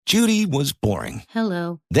Judy was boring.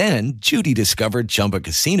 Hello. Then Judy discovered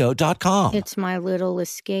ChumbaCasino.com. It's my little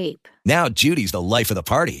escape. Now Judy's the life of the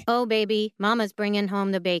party. Oh, baby, mama's bringing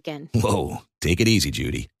home the bacon. Whoa, take it easy,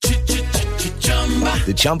 Judy.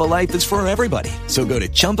 The Chumba life is for everybody. So go to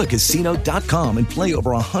ChumbaCasino.com and play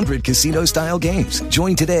over 100 casino-style games.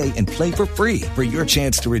 Join today and play for free for your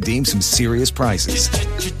chance to redeem some serious prizes.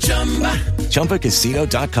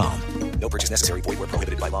 ChumbaCasino.com. No purchase necessary. Void where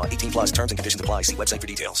prohibited by law. 18 plus terms and conditions apply. See website for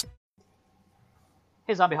details.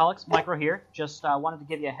 Hey, Zombieholics. Micro here. Just wanted to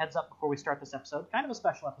give you a heads up before we start this episode. Kind of a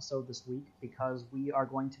special episode this week because we are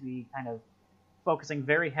going to be kind of focusing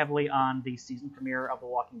very heavily on the season premiere of The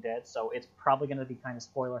Walking Dead, so it's probably going to be kind of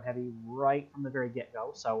spoiler heavy right from the very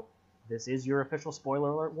get-go. So this is your official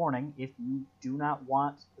spoiler alert warning. If you do not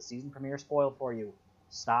want the season premiere spoiled for you,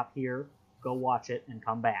 stop here, go watch it, and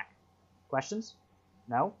come back. Questions?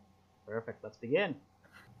 No? Perfect. Let's begin.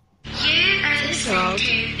 You are listening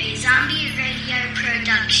to a zombie radio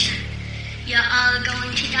production. You're all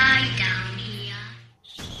going to die down here.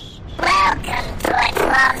 Welcome to a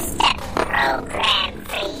 12-step program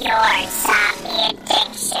for your zombie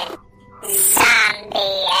addiction.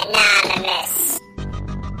 Zombie Anonymous.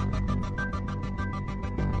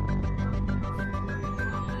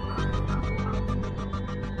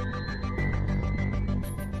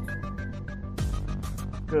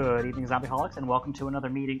 Good evening, Zombieholics, and welcome to another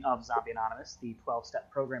meeting of Zombie Anonymous, the 12-step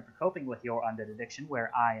program for coping with your undead addiction, where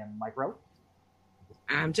I am Micro.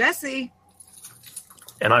 I'm Jesse.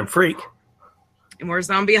 And I'm Freak. And we're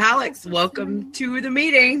Zombieholics. Welcome to the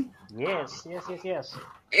meeting. Yes.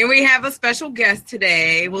 And we have a special guest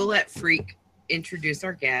today. We'll let Freak introduce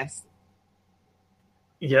our guest.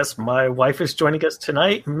 Yes, my wife is joining us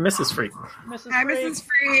tonight, Mrs. Freak. Hi, Mrs.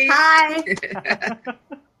 Freak. Hi.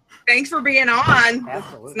 Thanks for being on.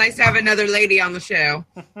 Absolutely. It's nice to have another lady on the show.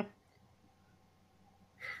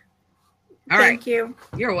 Thank you.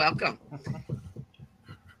 You're welcome.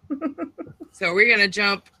 So we're going to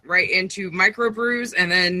jump right into microbrews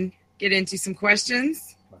and then get into some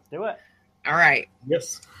questions. Let's do it. All right.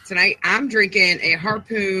 Yes. Tonight I'm drinking a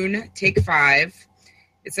Harpoon Take 5.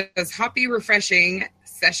 It says Hoppy Refreshing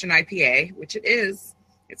Session IPA, which it is.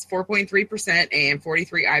 It's 4.3% and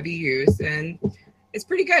 43 IBUs, and it's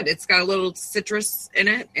pretty good. It's got a little citrus in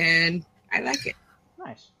it, and I like it.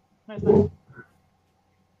 Nice. Do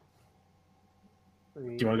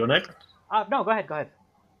you want to go next? No, go ahead.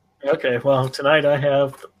 Okay, well, tonight I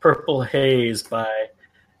have Purple Haze by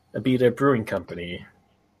Abita Brewing Company.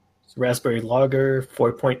 It's raspberry lager,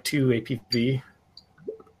 4.2 ABV.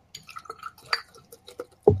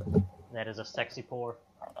 That is a sexy pour.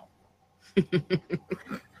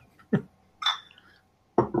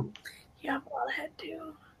 Yeah, well, I had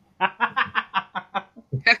to.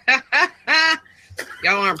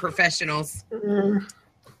 Y'all aren't professionals. I'm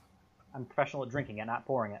professional at drinking it, not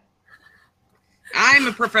pouring it. I'm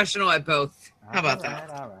a professional at both. How about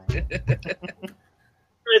that? All right.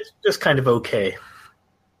 It's just kind of okay.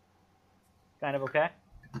 Kind of okay?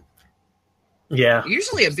 Yeah.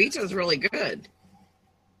 Usually Abita is really good.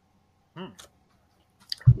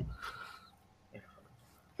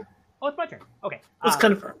 Oh, it's my turn. Okay. It's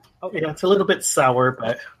kind of, okay. yeah, it's a little bit sour,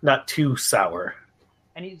 but not too sour.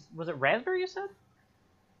 And was it raspberry, you said?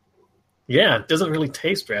 Yeah, it doesn't really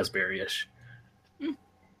taste raspberry-ish.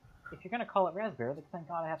 If you're going to call it raspberry, then thank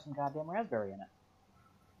God I have some goddamn raspberry in it.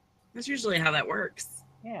 That's usually how that works.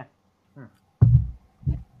 Yeah.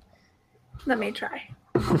 Let me try.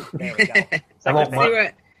 There we go.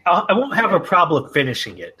 I won't have a problem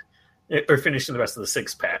finishing it, or finishing the rest of the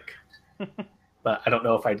six-pack. But I don't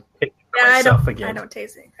know if I'd pick myself again. I don't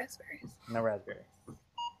taste any raspberries. No raspberry.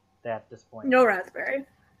 That's disappointing. No raspberry.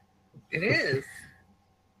 It is.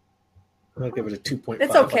 I'll give it a 2.5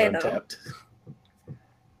 It's okay, on Untapped.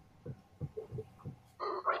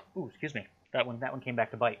 Ooh, excuse me. That one came back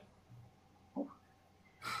to bite.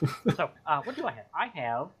 So, what do I have? I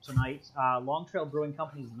have tonight Long Trail Brewing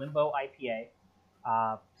Company's Limbo IPA,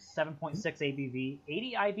 7.6 ABV,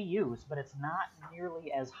 80 IBUs, but it's not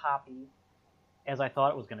nearly as hoppy as I thought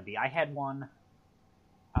it was going to be. I had one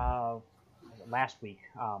last week.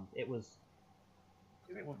 It was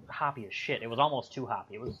hoppy as shit. It was almost too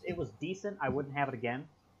hoppy. It was decent. I wouldn't have it again.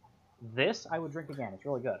 This I would drink again. It's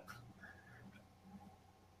really good.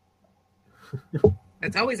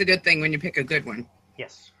 That's always a good thing when you pick a good one.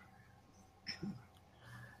 Yes.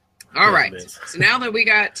 All right. So now that we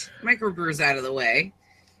got microbrews out of the way,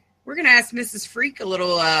 we're going to ask Mrs. Freak a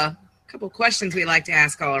little couple questions we like to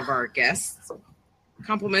ask all of our guests.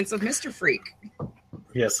 Compliments of Mr. Freak.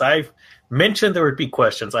 Yes, I've mentioned there would be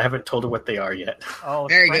questions. I haven't told her what they are yet. Oh,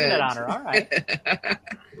 very good. It on her. All right.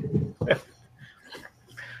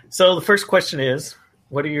 So the first question is,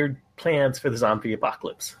 what are your plans for the zombie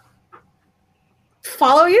apocalypse?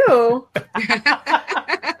 Follow you.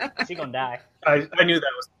 She's gonna die. I knew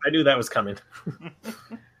that was coming.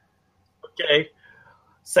 Okay.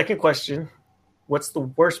 Second question. What's the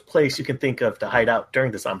worst place you can think of to hide out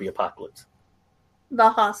during the zombie apocalypse? The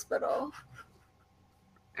hospital.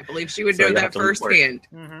 I believe she would So know you that have to leave work. firsthand.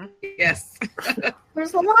 Mm-hmm. Yes.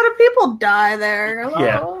 There's a lot of people die there.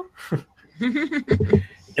 Hello.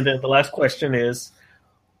 And then the last question is,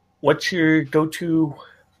 what's your go-to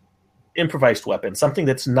improvised weapon? Something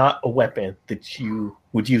that's not a weapon that you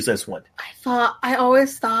would use as one. I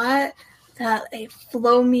always thought that a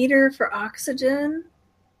flow meter for oxygen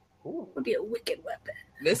would be a wicked weapon.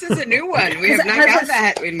 This is a new one. We have not got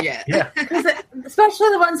that one yet. Yeah. Especially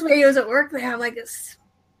the ones we use at work, they have like this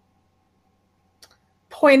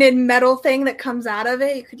pointed metal thing that comes out of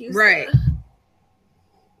it. You could use Right.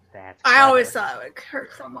 I always thought it would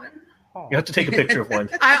hurt someone. You have to take a picture of one.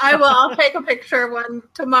 I will. I'll take a picture of one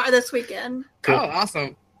this weekend. Cool. Oh,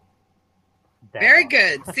 awesome. Very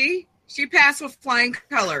good. See? She passed with flying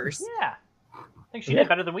colors. Yeah. I think she did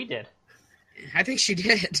better than we did. I think she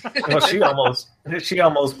did. Well, she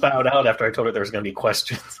almost bowed out after I told her there was going to be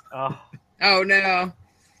questions. Oh. Oh, no.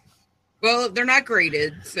 Well, they're not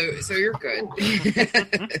graded, so you're good.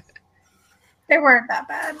 They weren't that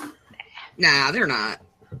bad. Nah, they're not.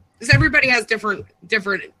 Because everybody has different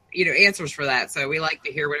answers for that, so we like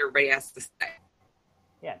to hear what everybody has to say.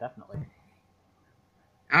 Yeah, definitely.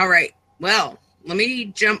 All right. Well, let me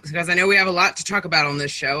jump, because I know we have a lot to talk about on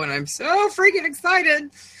this show, and I'm so freaking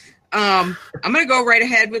excited. I'm going to go right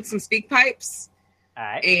ahead with some speak pipes. All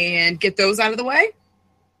right. And get those out of the way.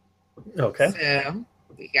 Okay. So,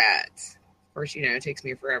 we got, first, it takes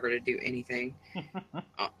me forever to do anything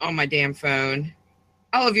on my damn phone.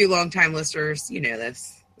 All of you longtime listeners, you know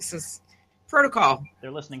this. This is protocol. They're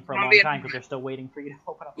listening for a long time because they're still waiting for you to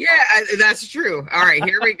open up. Yeah, that's true. All right,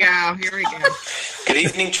 here we go. Good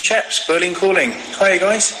evening, chaps. Berlin calling. Hi,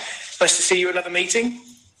 guys. Nice to see you at another meeting.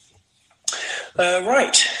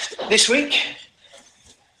 Right, this week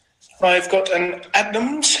I've got an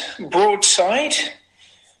Adnams broadside.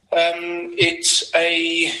 It's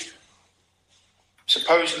a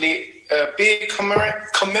supposedly beer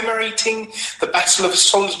commemorating the Battle of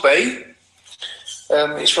Salisbury.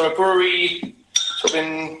 It's from a brewery sort of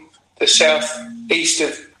in the south-east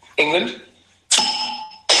of England.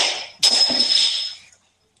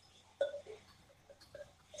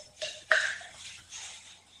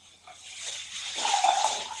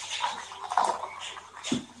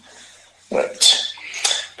 Right.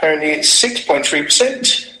 Apparently it's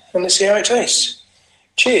 6.3%, and let's see how it tastes.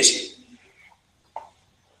 Cheers.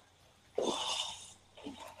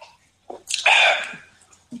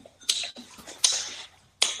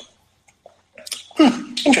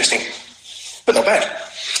 Interesting, but not bad.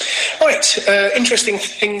 Right, interesting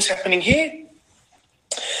things happening here.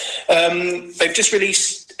 They've just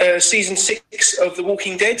released season 6 of The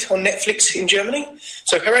Walking Dead on Netflix in Germany.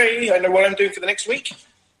 So hooray, I know what I'm doing for the next week.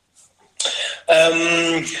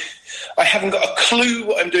 I haven't got a clue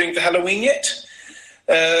what I'm doing for Halloween yet.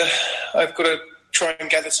 I've got to try and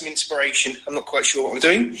gather some inspiration. I'm not quite sure what I'm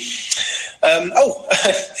doing.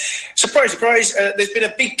 Surprise, surprise, there's been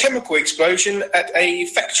a big chemical explosion at a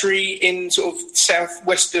factory in sort of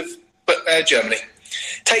southwest of Germany.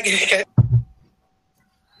 Take care.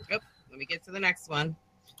 Oh, let me get to the next one.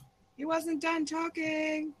 He wasn't done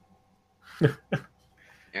talking. All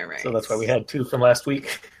right. So that's why we had 2 from last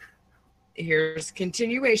week. Here's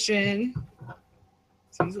continuation.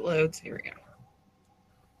 As soon as it loads, here we go.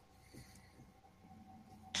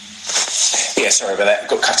 Yeah, sorry about that.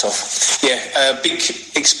 Got cut off. Yeah, a big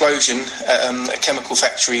explosion at a chemical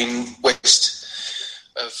factory in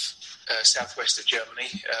southwest of Germany,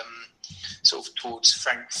 sort of towards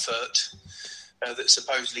Frankfurt, that's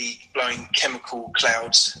supposedly blowing chemical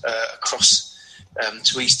clouds across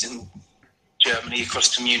to eastern Germany,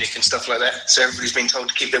 across to Munich and stuff like that. So everybody's been told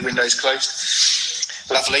to keep their windows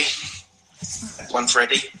closed. Lovely. One for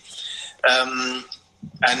Eddie. And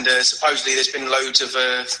supposedly there's been loads of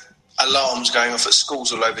alarms going off at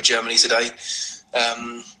schools all over Germany today.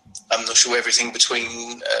 I'm not sure everything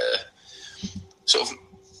between sort of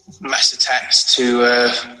mass attacks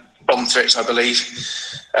to bomb threats, I believe.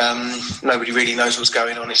 Nobody really knows what's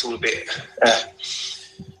going on. It's all a bit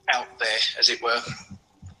out there, as it were.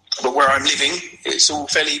 But where I'm living, it's all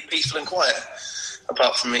fairly peaceful and quiet,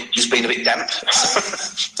 apart from it just being a bit damp.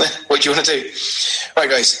 What do you want to do? Right,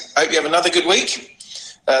 guys, I hope you have another good week.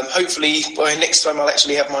 Hopefully by next time I'll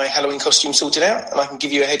actually have my Halloween costume sorted out and I can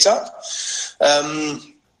give you a heads up.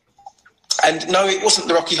 And no, it wasn't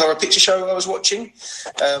the Rocky Horror Picture Show I was watching.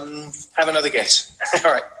 Have another guess.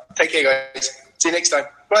 All right. Take care, guys. See you next time.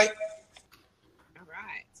 Bye. All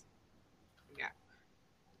right. We got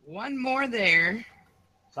one more there.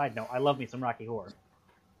 Side note, I love me some Rocky Horror.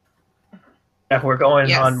 Yeah, we're going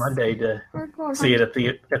Yes. on Monday to see it at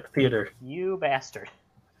the theater. You bastard.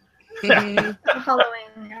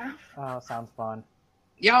 Halloween, yeah. Oh, sounds fun.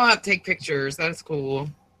 Y'all have to take pictures. That's cool.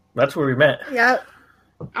 That's where we met. Yep.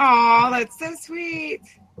 Oh, that's so sweet.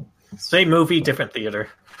 Same movie, different theater.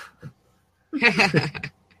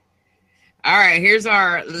 All right, here's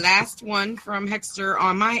our last one from Hexter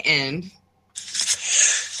on my end.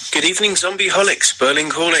 Good evening, zombie holics. Berlin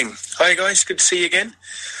calling. Hi, guys. Good to see you again.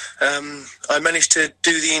 I managed to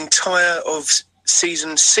do the entire of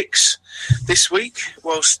season 6 this week,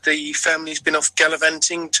 whilst the family's been off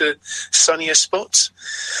gallivanting to sunnier spots.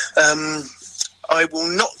 I will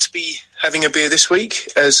not be having a beer this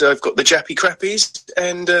week, as I've got the jappy crappies,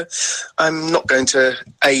 and I'm not going to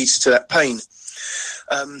aid to that pain.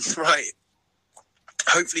 Right.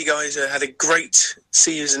 Hopefully, you guys had a great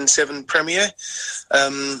season 7 premiere,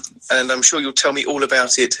 and I'm sure you'll tell me all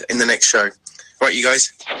about it in the next show. Right, you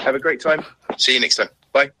guys, have a great time. See you next time.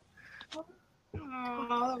 Bye.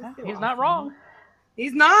 Oh, He's not wrong.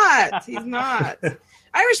 He's not. He's not.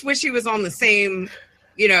 I just wish he was on the same,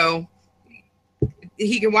 he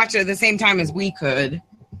could watch it at the same time as we could.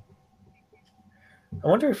 I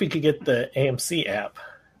wonder if we could get the AMC app.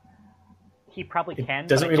 He probably can.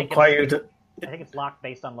 Doesn't but I think require you to. I think it's locked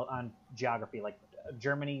based on geography. Like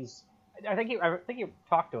Germany's. I think you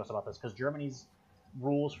talked to us about this because Germany's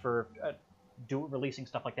rules for releasing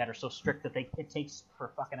stuff like that are so strict that it takes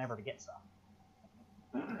for fucking ever to get stuff.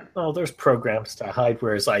 Oh, there's programs to hide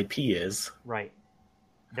where his IP is. Right.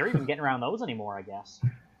 They're even getting around those anymore, I guess.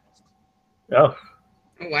 Oh.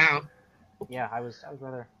 Oh, wow. Yeah, I was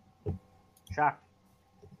rather shocked.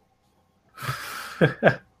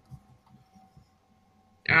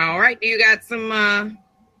 All right. Do you got some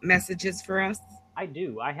messages for us? I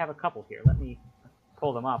do. I have a couple here. Let me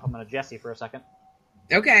pull them up. I'm going to Jesse for a second.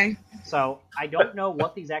 Okay. So I don't know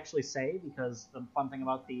what these actually say because the fun thing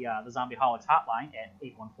about the Zombie Holics hotline at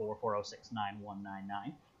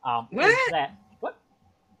 814-406-9199 What? is that what?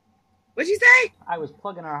 What'd you say? I was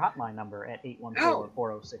plugging our hotline number at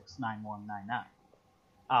 814-406-9199.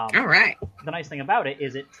 All right. The nice thing about it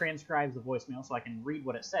is it transcribes the voicemail so I can read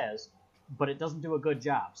what it says, but it doesn't do a good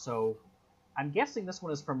job. So I'm guessing this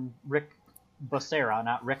one is from Rick Becerra,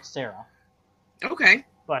 not Rick Serra. Okay.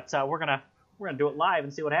 But we're gonna do it live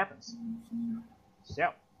and see what happens.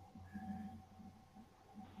 So.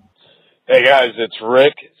 Hey guys, it's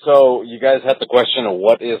Rick. So you guys had the question of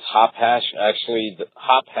what is hop hash? Actually, the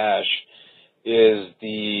hop hash is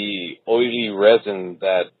the oily resin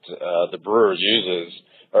that the brewer uses,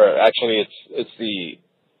 or actually it's the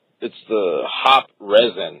hop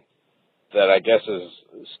resin that I guess is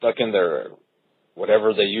stuck in their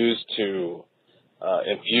whatever they use to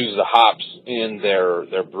infuse the hops in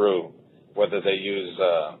their brew, whether they use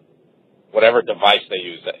whatever device they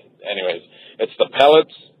use. Anyways, it's the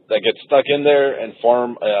pellets that get stuck in there and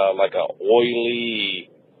form like a oily,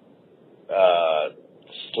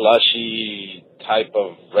 slushy type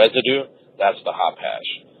of residue. That's the hop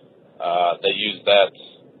hash. They use that.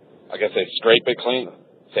 I guess they scrape it clean.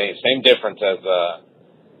 Same difference as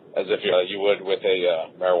if you would with a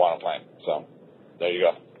marijuana plant. So there you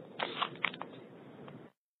go.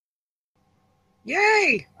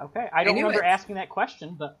 Yay! Okay, I don't remember asking that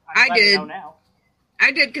question, but I glad to did. know now.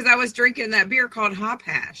 I did because I was drinking that beer called Hop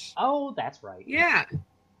Hash. Oh, that's right. Yeah.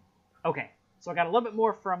 Okay, so I got a little bit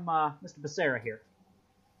more from Mr. Becerra here.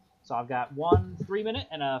 So I've got 1 3-minute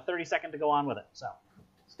and a 30-second to go on with it. So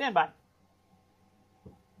stand by.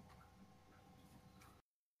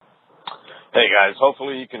 Hey guys,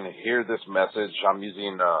 hopefully you can hear this message. I'm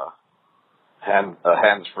using a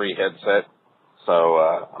hands-free headset, so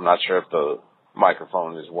I'm not sure if the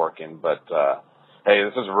microphone is working. But hey,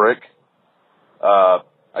 this is Rick.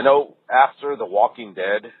 I know after The Walking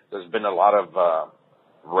Dead, there's been a lot of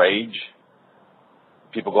rage.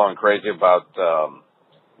 People going crazy about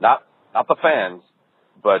not the fans,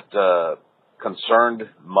 but concerned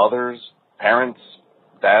mothers, parents,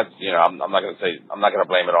 dads. I'm not going to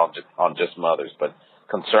blame it on just mothers, but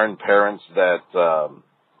concerned parents that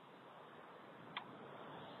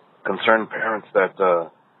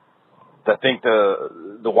think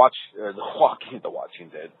The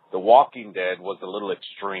Walking Dead was a little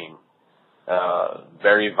extreme,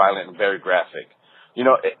 very violent and very graphic.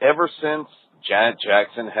 Ever since Janet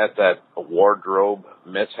Jackson had that wardrobe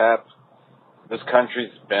mishap, this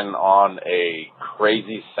country's been on a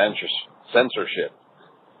crazy censorship.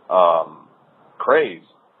 craze.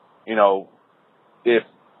 You know, if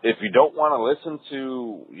you don't want to listen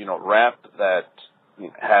to, you know, rap that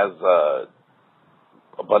has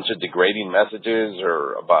a bunch of degrading messages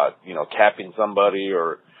or about, you know, capping somebody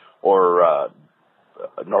or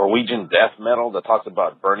Norwegian death metal that talks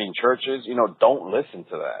about burning churches, you know, don't listen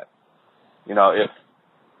to that. You know,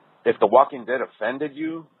 if The Walking Dead offended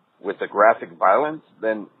you with the graphic violence,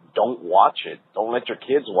 then don't watch it. Don't let your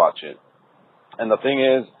kids watch it. And the thing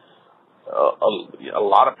is, a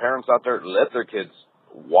lot of parents out there let their kids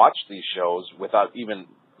watch these shows without even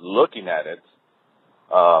looking at it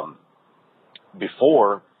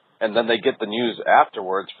before, and then they get the news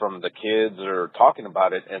afterwards from the kids or talking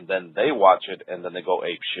about it, and then they watch it, and then they go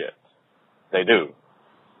ape shit. They do.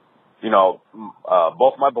 You know,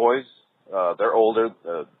 both my boys, they're older,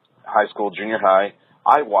 high school, junior high.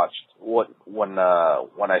 I watched when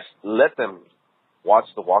I let them watch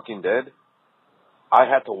The Walking Dead, I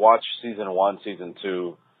had to watch season 1, season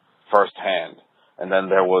 2 firsthand, and then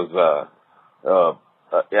there was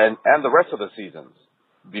and the rest of the seasons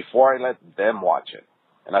before I let them watch it.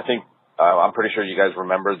 And I think I'm pretty sure you guys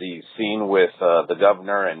remember the scene with the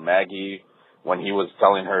governor and Maggie when he was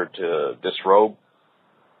telling her to disrobe.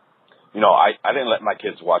 You know, I didn't let my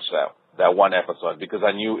kids watch that one episode because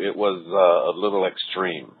I knew it was a little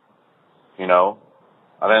extreme. You know,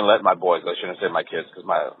 I didn't let my boys, I shouldn't say my kids, because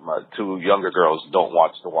my 2 younger girls don't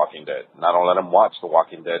watch The Walking Dead. And I don't let them watch The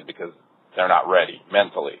Walking Dead because they're not ready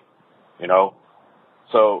mentally, you know?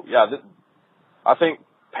 So, yeah, I think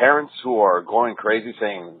parents who are going crazy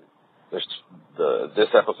saying this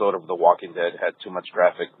episode of The Walking Dead had too much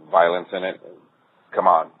graphic violence in it, come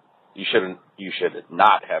on. You should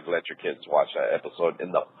not have let your kids watch that episode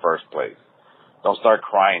in the first place. Don't start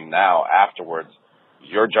crying now afterwards.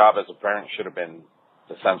 Your job as a parent should have been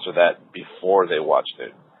to censor that before they watched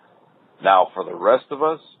it. Now, for the rest of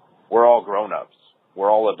us, we're all grown-ups. We're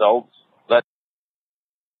all adults.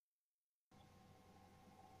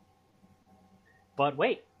 But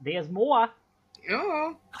wait, there's more.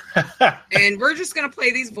 Oh. And we're just going to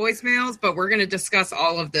play these voicemails, but we're going to discuss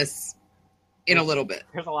all of this in a little bit.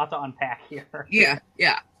 There's a lot to unpack here. Yeah.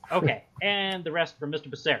 Okay, and the rest from Mr.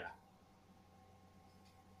 Becerra.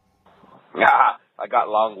 I got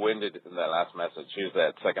long-winded in that last message. Here's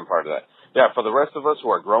that second part of that. Yeah, for the rest of us who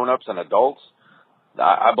are grown-ups and adults,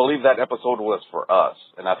 I believe that episode was for us,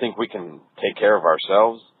 and I think we can take care of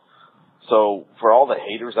ourselves. So for all the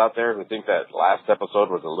haters out there who think that last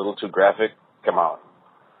episode was a little too graphic, come on.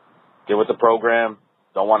 Get with the program.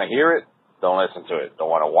 Don't want to hear it? Don't listen to it.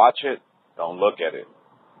 Don't want to watch it? Don't look at it.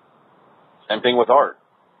 Same thing with art.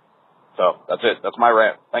 So that's it. That's my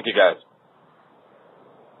rant. Thank you, guys.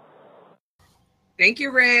 Thank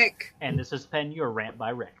you, Rick. And this has been your rant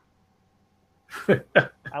by Rick.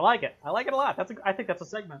 I like it. I like it a lot. I think that's a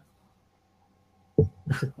segment.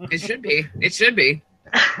 It should be. It should be.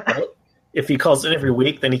 If he calls in every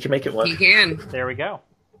week, then he can make it one. He can. There we go.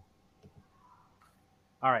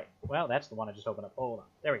 All right. Well, that's the one I just opened up. Hold on.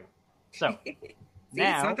 There we go. So See,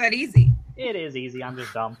 now it's not that easy. It is easy. I'm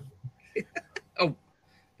just dumb. Oh,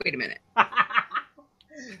 wait a minute.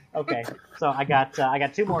 Okay. So I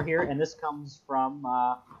got 2 more here, and this comes from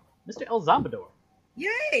Mr. El Zombador.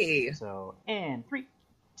 Yay! So, and 3,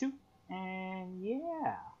 2, and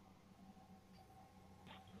yeah.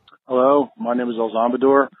 Hello, my name is El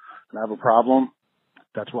Zombador, and I have a problem.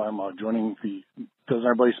 That's why I'm joining because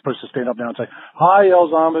everybody's supposed to stand up now and say, "Hi, El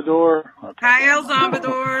Zombador." Okay. Hi, El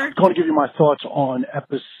Zombador. I'm going to give you my thoughts on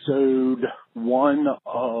episode 1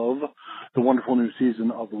 of the wonderful new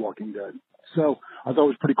season of The Walking Dead. So I thought it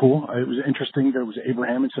was pretty cool. It was interesting. There was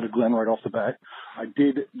Abraham instead of Glenn right off the bat.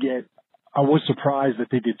 I was surprised that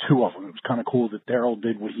they did 2 of them. It was kind of cool that Daryl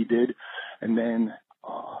did what he did, and then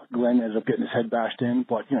Glenn ended up getting his head bashed in.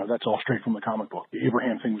 But, you know, that's all straight from the comic book. The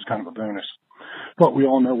Abraham thing was kind of a bonus. But we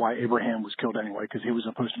all know why Abraham was killed anyway, because he was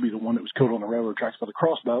supposed to be the one that was killed on the railroad tracks by the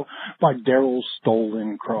crossbow, by Daryl's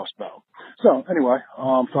stolen crossbow. So, anyway,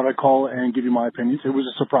 thought I'd call and give you my opinions. It was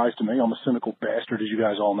a surprise to me. I'm a cynical bastard, as you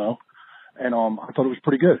guys all know. And I thought it was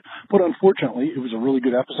pretty good. But unfortunately, it was a really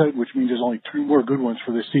good episode, which means there's only 2 more good ones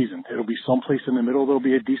for this season. It'll be someplace in the middle. There'll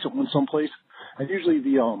be a decent one someplace. And usually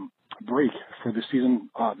the break for the season,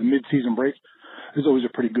 the mid-season break, is always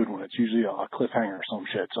a pretty good one. It's usually a cliffhanger or some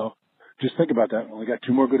shit. So just think about that. We only got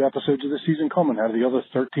 2 more good episodes of this season coming out of the other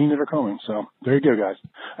 13 that are coming. So there you go, guys.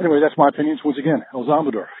 Anyway, that's my opinions. Once again, El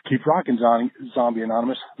Zombador. Keep rocking, Zombie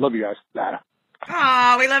Anonymous. Love you guys. Later.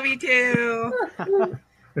 Oh, we love you too.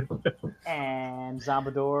 And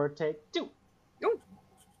Zombador, take 2. Oh.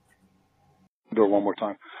 do it one more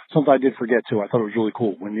time. Something I did forget too. I thought it was really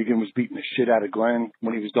cool when Negan was beating the shit out of Glenn.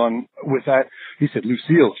 When he was done with that, he said,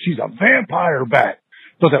 "Lucille, she's a vampire bat."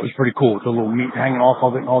 Thought that was pretty cool with the little meat hanging off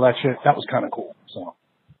of it and all that shit. That was kind of cool. So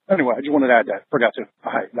anyway, I just wanted to add that. Forgot to.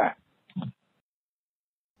 All right, that.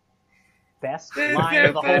 Best line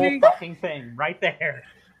of the whole fucking thing, right there.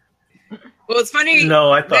 Well, it's funny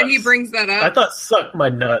that he brings that up. I thought "suck my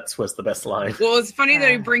nuts" was the best line. Well, it's funny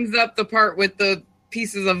that he brings up the part with the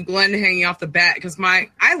pieces of Glenn hanging off the bat, because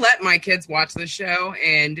I let my kids watch the show,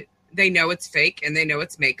 and they know it's fake, and they know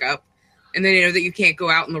it's makeup, and they know that you can't go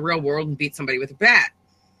out in the real world and beat somebody with a bat.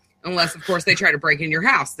 Unless, of course, they try to break in your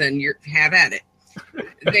house, then you have at it.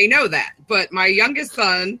 They know that. But my youngest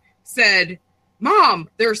son said, "Mom,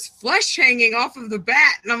 there's flesh hanging off of the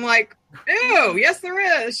bat." And I'm like, "Ew, yes there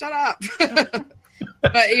is. Shut up."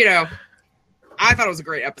 But, I thought it was a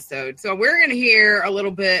great episode. So we're going to hear a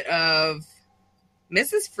little bit of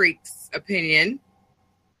Mrs. Freak's opinion.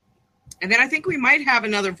 And then I think we might have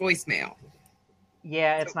another voicemail.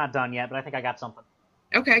 Yeah, it's not done yet, but I think I got something.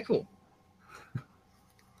 Okay, cool.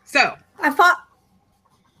 So I thought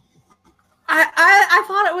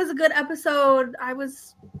it was a good episode. I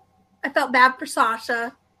felt bad for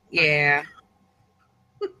Sasha. Yeah.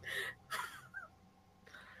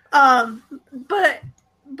 But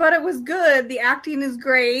it was good. The acting is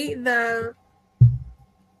great.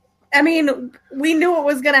 We knew what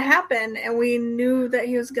was going to happen, and we knew that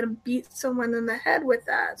he was going to beat someone in the head with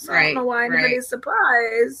that. So I don't know why anybody's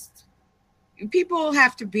surprised. People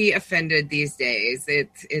have to be offended these days.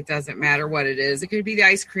 It doesn't matter what it is. It could be the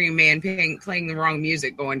ice cream man playing the wrong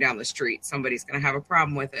music going down the street. Somebody's going to have a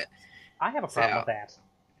problem with it. I have a problem with that.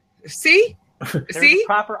 See? There's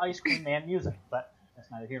proper ice cream man music, but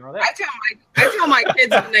that's neither here nor there. I tell my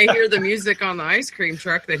kids when they hear the music on the ice cream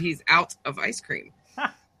truck that he's out of ice cream.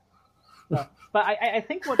 But I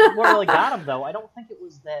think what really got him, though, I don't think it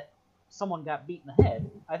was that someone got beat in the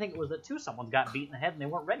head. I think it was that someone got beat in the head and they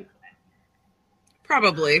weren't ready for that.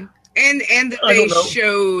 Probably. And they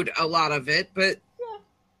showed a lot of it, but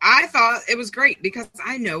I thought it was great because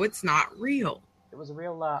I know it's not real. It was a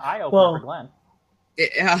real eye-opener for Glenn.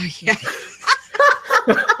 Yeah.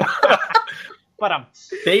 But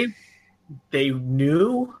they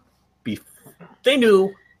knew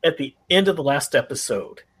at the end of the last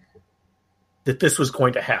episode that this was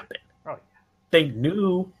going to happen. Oh,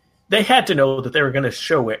 yeah. They had to know that they were going to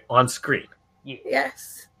show it on screen. Yeah.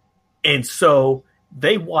 Yes. And so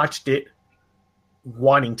they watched it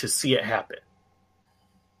wanting to see it happen.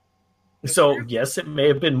 So, yes, it may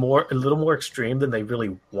have been a little more extreme than they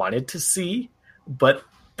really wanted to see, but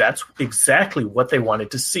that's exactly what they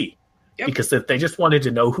wanted to see. Yep. Because if they just wanted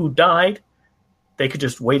to know who died, they could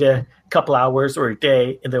just wait a couple hours or a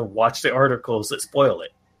day and then watch the articles that spoil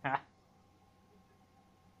it.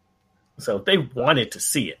 So they wanted to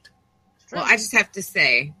see it. Well, I just have to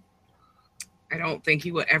say, I don't think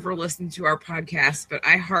he will ever listen to our podcast, but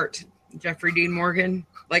I heart Jeffrey Dean Morgan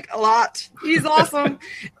a lot. He's awesome.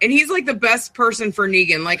 And he's the best person for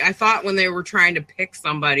Negan. I thought when they were trying to pick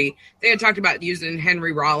somebody, they had talked about using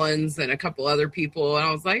Henry Rollins and a couple other people. And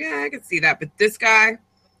I was like, I could see that. But this guy's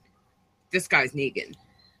Negan.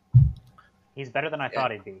 He's better than I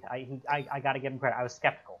thought he'd be. I got to give him credit. I was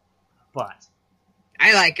skeptical, but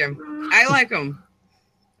I like him.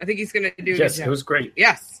 I think he's going to do a good job. It was great.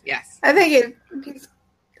 Yes. I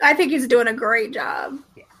think he's doing a great job.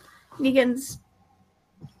 Yeah. Negan's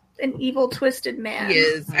an evil, twisted man. He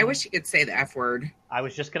is. I wish he could say the F word. I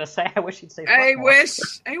was just going to say, I wish he'd say I more. wish.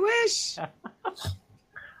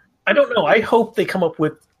 I don't know. I hope they come up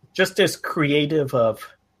with just as creative of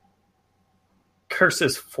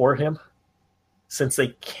curses for him, since he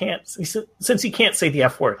can't say the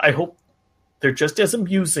F word. I hope they're just as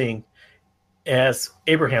amusing as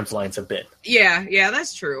Abraham's lines have been. Yeah,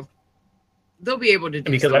 that's true. They'll be able to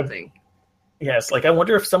do something. I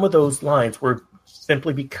wonder if some of those lines were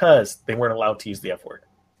simply because they weren't allowed to use the F word.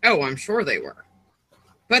 Oh, I'm sure they were.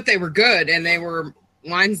 But they were good, and they were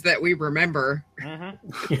lines that we remember.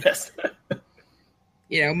 Mm-hmm. Yes.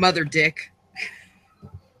 Mother Dick.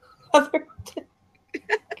 Mother Dick.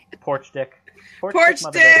 Porch Dick. Porch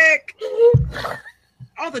Dick.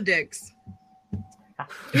 All the dicks.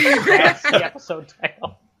 That's the episode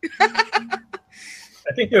title.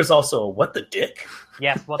 I think there's also a What the Dick?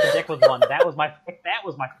 Yes, What the Dick was one. That was my favorite.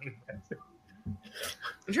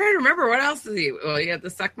 I'm trying to remember what else did he. Well, he had to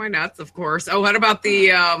suck my nuts, of course. Oh, what about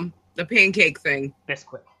the pancake thing?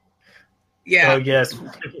 Bisquick. Yeah. Oh yes.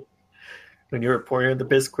 When you were pouring the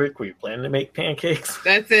Bisquick, were you planning to make pancakes?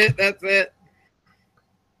 That's it. God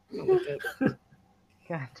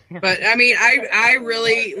damn. But I mean, I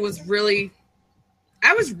really was really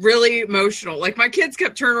I was really emotional. Like, my kids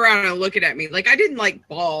kept turning around and looking at me. Like, I didn't, like,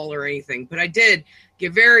 bawl or anything, but I did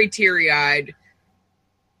get very teary-eyed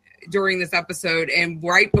during this episode. And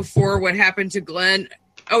right before what happened to Glenn,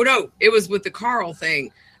 oh, no, it was with the Carl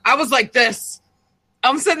thing. I was like this.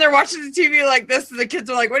 I'm sitting there watching the TV like this, and the kids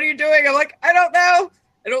are like, what are you doing? I'm like, I don't know.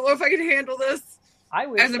 I don't know if I can handle this. I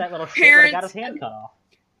wish that little shit would have got his hand cut off.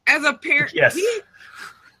 As a parent, yes.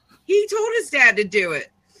 he told his dad to do it.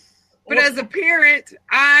 But as a parent,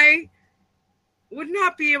 I would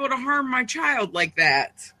not be able to harm my child like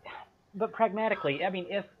that. But pragmatically, I mean,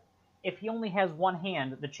 if he only has one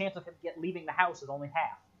hand, the chance of him leaving the house is only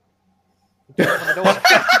half. He can't open the door.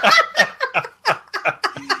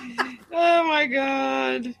 Oh my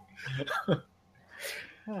god!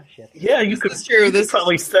 Oh shit! Yeah, you could. This is true.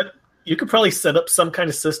 You could probably set up some kind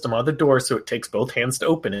of system on the door so it takes both hands to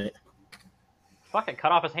open it. Fuck it!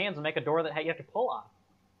 Cut off his hands and make a door that you have to pull on.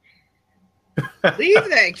 Leave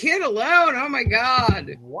that kid alone! Oh my god!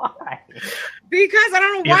 Why? Because I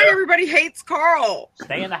don't know why everybody hates Carl.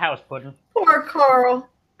 Stay in the house, Puddin'. Poor Carl.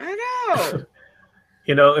 I know.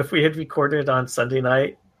 If we had recorded on Sunday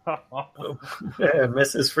night,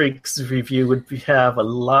 Mrs. Freak's review would have a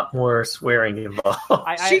lot more swearing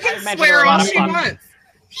involved. She can swear all she wants.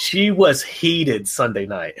 She was heated Sunday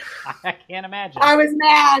night. I can't imagine. I was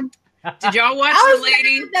mad. Did y'all watch the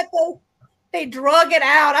lady? That they drug it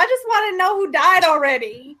out. I just want to know who died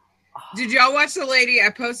already. Did y'all watch the lady? I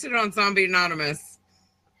posted it on Zombie Anonymous.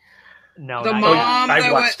 No, the mom.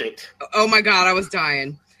 I watched it. Oh my god, I was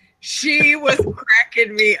dying. She was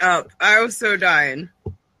cracking me up. I was so dying.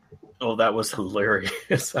 Oh, that was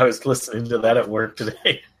hilarious. I was listening to that at work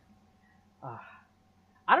today.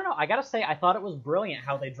 I don't know. I gotta say, I thought it was brilliant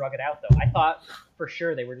how they drug it out, though. I thought for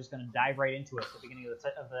sure they were just going to dive right into it at the beginning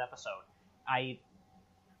of the episode.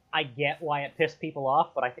 I get why it pissed people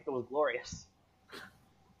off, but I think it was glorious.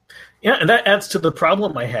 Yeah, and that adds to the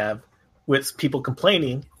problem I have with people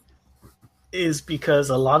complaining, is because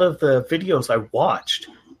a lot of the videos I watched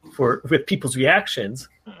with people's reactions,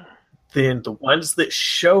 then the ones that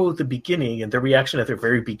show the beginning and their reaction at the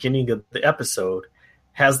very beginning of the episode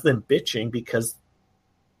has them bitching because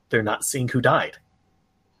they're not seeing who died.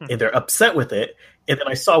 And they're upset with it. And then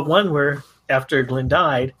I saw one where after Glenn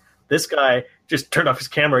died, this guy just turned off his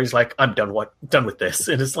camera. He's like, I'm done with this.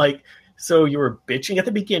 And it's like, so you were bitching at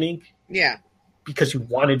the beginning. Yeah. Because you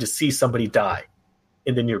wanted to see somebody die.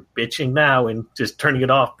 And then you're bitching now and just turning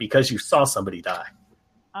it off because you saw somebody die.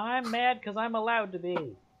 I'm mad because I'm allowed to be.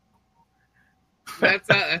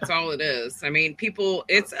 That's all it is. I mean, people,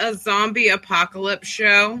 it's a zombie apocalypse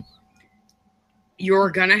show.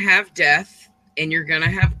 You're going to have death, and you're going to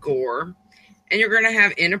have gore, and you're going to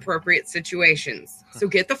have inappropriate situations. So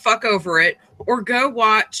get the fuck over it, or go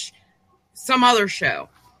watch some other show.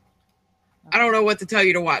 I don't know what to tell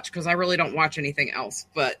you to watch, because I really don't watch anything else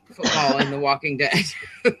but football and The Walking Dead.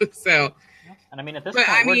 So, and I mean, at this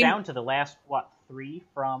point, we're down to the last, three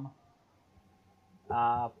from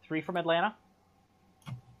Atlanta?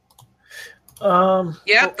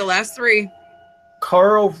 Yep, the last three.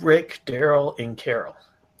 Carl, Rick, Daryl, and Carol.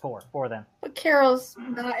 Four then. But Carol's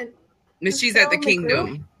not. She's at the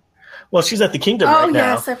Kingdom. Well, she's at the Kingdom right now.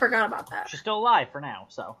 Oh, yes, I forgot about that. She's still alive for now,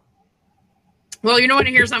 so. Well, you know what?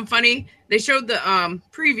 Here's something funny. They showed the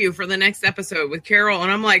preview for the next episode with Carol,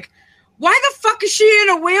 and I'm like, why the fuck is she in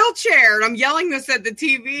a wheelchair? And I'm yelling this at the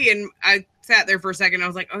TV, and I sat there for a second. I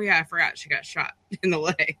was like, oh, yeah, I forgot she got shot in the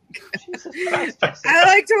leg.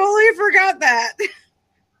 I totally forgot that.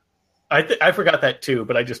 I forgot that too,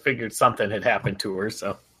 but I just figured something had happened to her,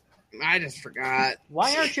 so. I just forgot.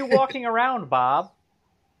 Why aren't you walking around, Bob?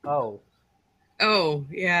 Oh,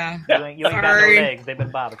 yeah. You ain't got no legs. They've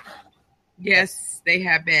been bobbing. Yes, they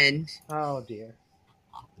have been. Oh, dear.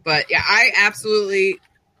 But, yeah,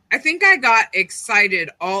 I think I got excited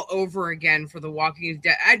all over again for The Walking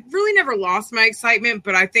Dead. I really never lost my excitement,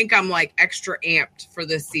 but I think I'm, extra amped for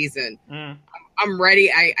this season. I'm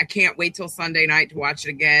ready. I can't wait till Sunday night to watch it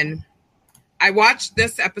again. I watched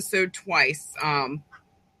this episode twice.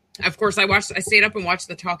 Of course, I stayed up and watched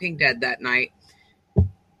The Talking Dead that night.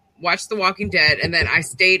 Watched The Walking Dead, and then I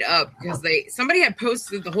stayed up because somebody had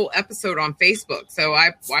posted the whole episode on Facebook, so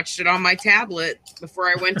I watched it on my tablet before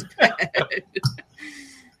I went to bed.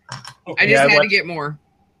 I just had to get more.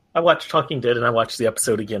 I watched Talking Dead, and I watched the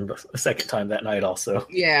episode again a second time that night also.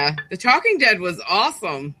 Yeah, The Talking Dead was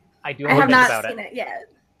awesome. I have not seen it yet.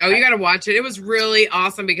 Oh, you got to watch it. It was really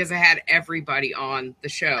awesome because I had everybody on the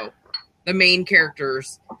show. The main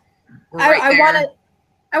characters were right there.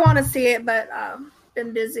 I want to see it, but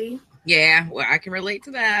been busy. Yeah, well, I can relate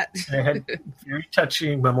to that. I had very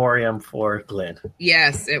touching memoriam for Glenn.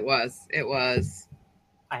 Yes, it was. It was.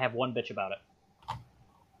 I have one bitch about it.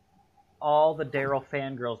 All the Daryl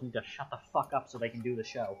fangirls need to shut the fuck up so they can do the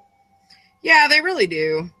show. Yeah, they really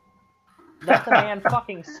do. Let the man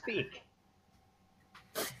fucking speak.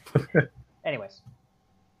 Anyways.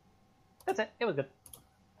 That's it. It was good.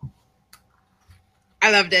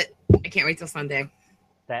 I loved it. I can't wait till Sunday.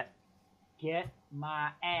 That get my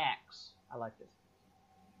axe. I like this.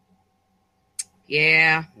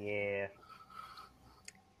 Yeah. Yeah.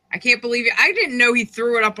 I can't believe it. I didn't know he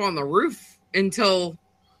threw it up on the roof until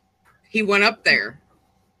he went up there.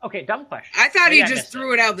 Okay, dumb question. I thought he just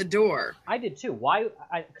threw it out the door. I did too. Why?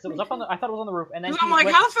 Because it was up on the. I thought it was on the roof, and then he I'm like,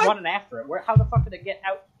 went how the fuck? running after it. How the fuck did it get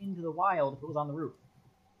out into the wild if it was on the roof?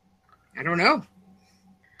 I don't know.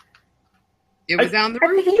 It was on the I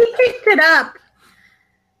roof. think he picked it up.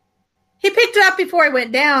 He picked it up before he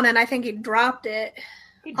went down, and I think he dropped it.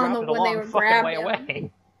 He dropped it a long fucking way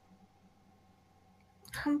away.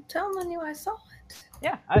 I'm telling you, I saw it.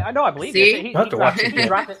 Yeah, I know. I believe See? it. He dropped it. He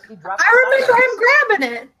dropped it. I remember him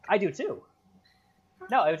grabbing it. I do too.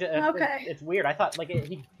 No, it was just, Okay. it's weird. I thought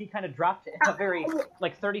he kind of dropped it a very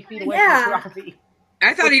 30 feet away Yeah. from the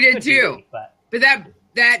I thought he did too. But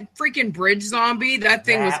that freaking bridge zombie, that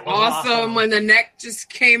thing was awesome. When the neck just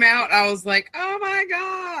came out, I was like, oh my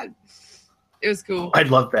god. It was cool. I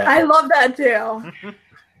love that. I love that too.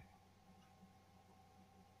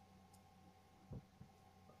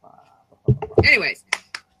 Anyways,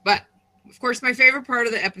 but of course, my favorite part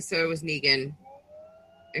of the episode was Negan.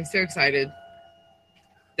 I'm so excited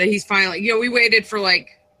that he's finally, we waited for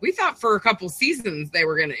we thought for a couple seasons they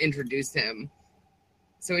were going to introduce him.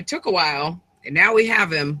 So it took a while, and now we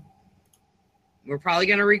have him. We're probably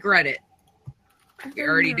going to regret it. We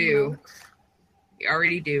already do. We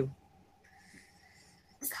already do.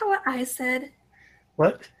 Is that what I said?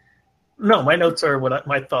 What? No, my notes are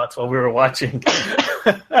my thoughts while we were watching.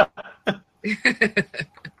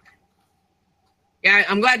 Yeah,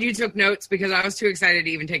 I'm glad you took notes because I was too excited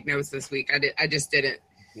to even take notes this week. I just didn't.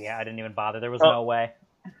 Yeah, I didn't even bother. There was no way.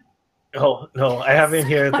 Oh, no, I have in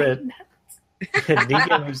here that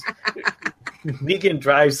Negan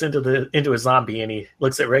drives into a zombie and he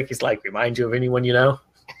looks at Rick. He's like, remind you of anyone you know?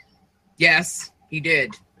 Yes, he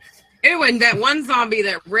did. And when that one zombie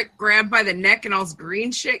that Rick grabbed by the neck and all this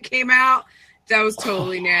green shit came out, that was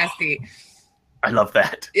totally nasty. I love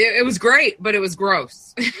that. It was great, but it was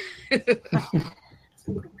gross.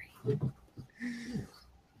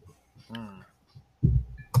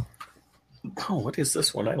 Oh, what is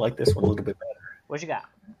this one? I like this one a little bit better. What you got?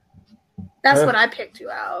 That's what I picked you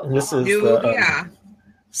out. This is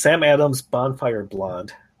Sam Adams Bonfire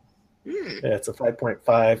Blonde. Yeah, it's a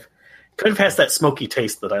 5.5. Kind of has that smoky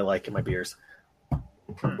taste that I like in my beers.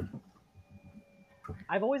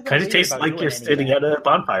 I've always been kind of tastes like you're sitting at a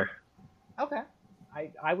bonfire. Okay,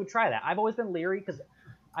 I would try that. I've always been leery because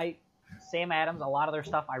Sam Adams, a lot of their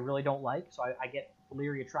stuff I really don't like, so I get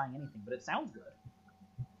leery of trying anything. But it sounds good.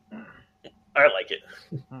 I like it.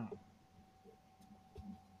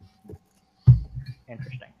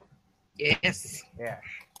 Interesting. Yes. Yeah.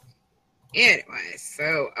 Anyway,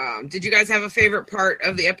 so did you guys have a favorite part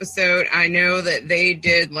of the episode? I know that they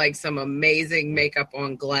did some amazing makeup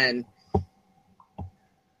on Glenn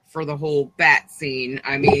for the whole bat scene.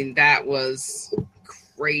 I mean, that was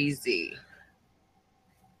crazy.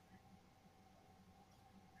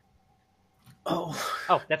 Oh,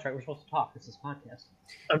 that's right. We're supposed to talk. This is a podcast.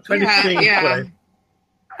 I'm trying to think. Yeah.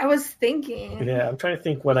 I was thinking. Yeah, I'm trying to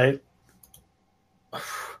think what I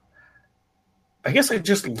guess I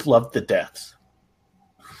just love the deaths.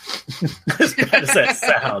 As bad as that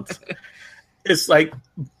sounds. It's like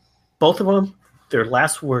both of them, their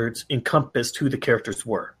last words encompassed who the characters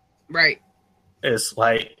were. Right. It's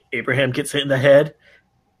like Abraham gets hit in the head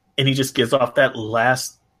and he just gives off that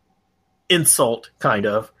last insult, kind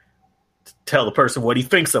of, to tell the person what he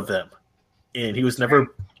thinks of them. And he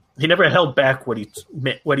never held back what he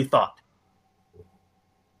thought.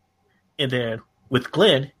 And then with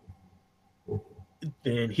Glenn,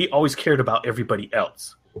 then he always cared about everybody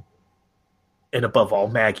else. And above all,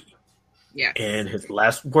 Maggie. Yeah. And his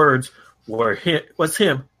last words was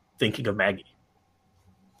him thinking of Maggie.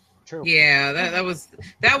 True. Yeah, that was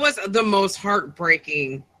the most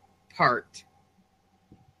heartbreaking part.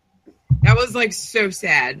 That was so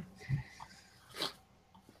sad.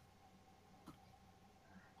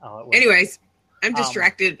 Oh, anyways, I'm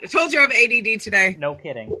distracted. I told you I have ADD today. No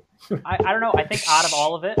kidding. I don't know. I think out of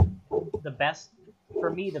all of it, the best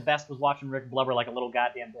was watching Rick blubber like a little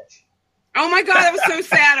goddamn bitch. Oh my god, that was so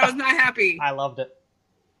sad. I was not happy. I loved it.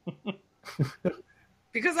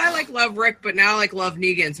 Because I love Rick, but now I love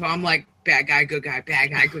Negan, so I'm bad guy, good guy, bad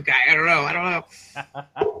guy, good guy. I don't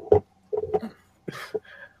know.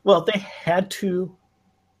 Well, they had to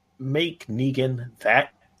make Negan that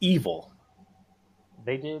evil.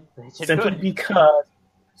 They did Simply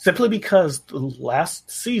good. because the last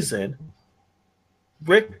season,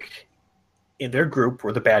 Rick and their group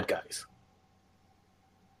were the bad guys.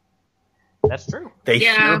 That's true. They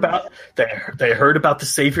heard about the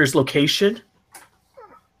Savior's location,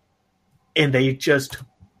 and they just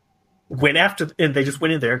went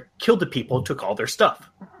in there, killed the people, took all their stuff.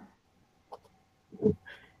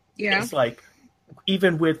 Yeah. It's like,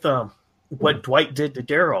 even with what Dwight did to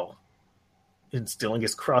Daryl, in stealing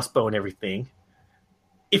his crossbow and everything,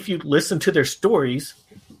 if you listen to their stories,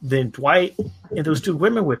 then Dwight and those two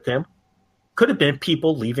women with him could have been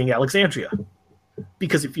people leaving Alexandria.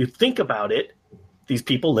 Because if you think about it, these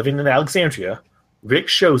people living in Alexandria, Rick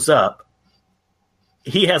shows up,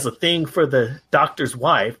 he has a thing for the doctor's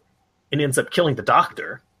wife, and ends up killing the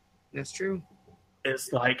doctor. That's true.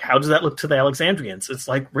 It's like, how does that look to the Alexandrians? It's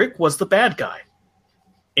like Rick was the bad guy.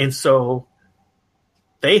 And so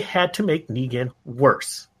they had to make Negan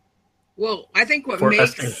worse. Well, I think what for makes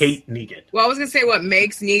us to hate Negan. Well, I was going to say what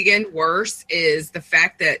makes Negan worse is the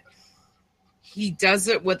fact that he does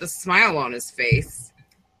it with a smile on his face.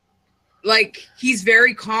 Like, he's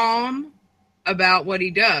very calm about what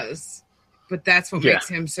he does, but that's what makes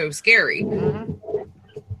him so scary.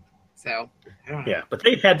 So, I don't know. Yeah, but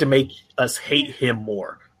they had to make us hate him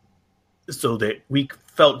more so that we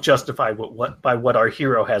felt justified by what our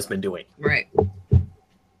hero has been doing. Right.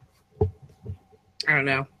 I don't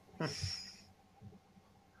know.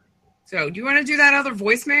 So, do you want to do that other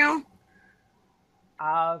voicemail?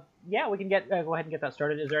 Yeah, we can go ahead and get that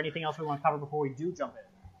started. Is there anything else we want to cover before we do jump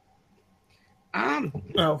in?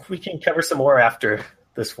 No, we can cover some more after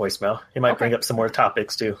this voicemail. It might bring up some more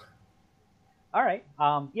topics too. All right.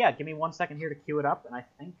 Yeah, give me 1 second here to queue it up, and I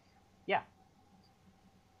think, yeah.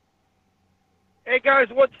 Hey guys,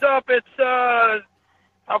 what's up? It's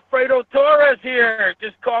Alfredo Torres here,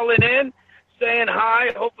 just calling in, saying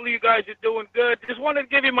hi. Hopefully you guys are doing good. Just wanted to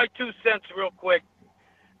give you my 2 cents real quick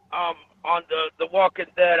on the Walking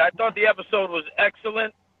Dead. I thought the episode was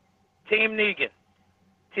excellent. Team Negan.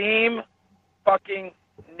 Team fucking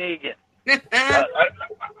Negan.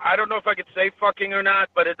 I don't know if I could say fucking or not,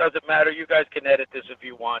 but it doesn't matter. You guys can edit this if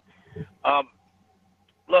you want.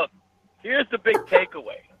 Look, here's the big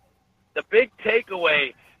takeaway. The big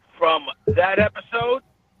takeaway from that episode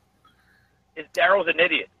is Daryl's an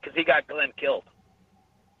idiot because he got Glenn killed.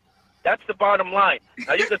 That's the bottom line.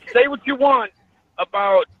 Now, you can say what you want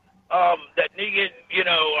about that Negan,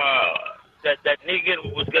 that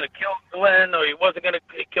Negan was going to kill Glenn or he wasn't going to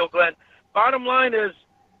kill Glenn. Bottom line is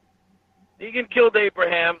Negan killed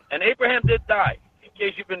Abraham, and Abraham did die. In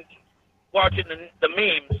case you've been watching the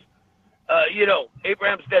memes,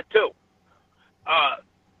 Abraham's dead too.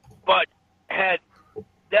 But had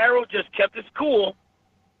Daryl just kept his cool,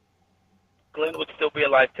 Glenn would still be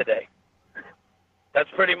alive today. That's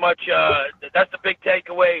pretty much, that's the big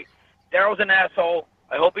takeaway. Daryl's an asshole.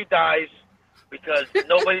 I hope he dies because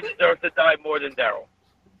nobody deserves to die more than Daryl.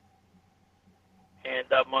 And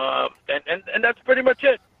that's pretty much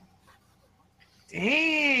it.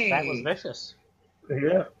 Dang. That was vicious.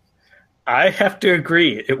 Yeah. I have to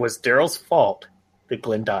agree. It was Daryl's fault that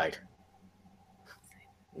Glenn died.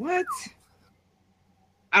 What?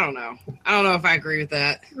 I don't know. I don't know if I agree with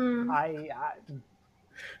that.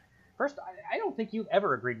 First, I don't think you've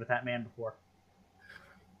ever agreed with that man before.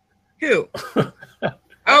 Who?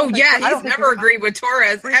 He's never agreed with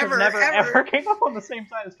Torres. Ever came up on the same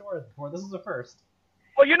side as Torres before. This is a first.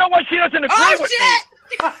 Well, you know what? She doesn't agree with me.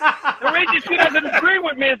 The reason she doesn't agree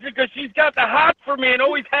with me is because she's got the hot for me and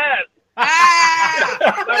always has.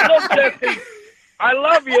 Now, look, Jesse, I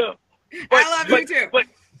love you. But, I love you too.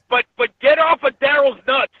 But get off of Daryl's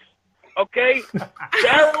nuts, okay?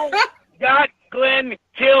 Daryl got Glenn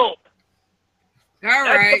killed. All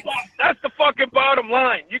right. That's the fucking bottom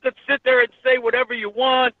line. You could sit there and say whatever you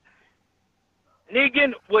want.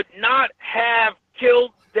 Negan would not have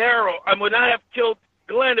killed Daryl. I would not have killed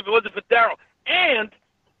Glenn if it wasn't for Daryl. And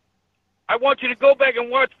I want you to go back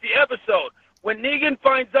and watch the episode. When Negan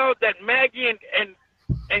finds out that Maggie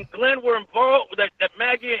and Glenn were involved, that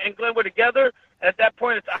Maggie and Glenn were together, and at that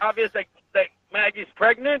point it's obvious that Maggie's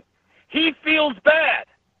pregnant, he feels bad.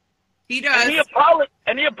 He does.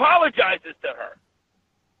 And he apologizes to her.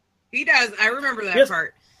 He does. I remember that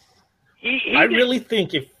part. I really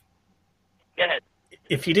think Go ahead.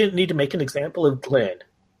 if he didn't need to make an example of Glenn,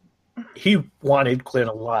 he wanted Glenn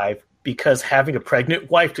alive because having a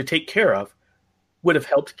pregnant wife to take care of would have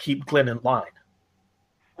helped keep Glenn in line.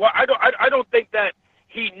 Well, I don't think that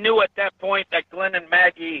he knew at that point that Glenn and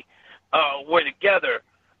Maggie were together.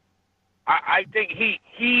 I think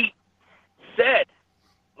he said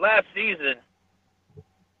last season,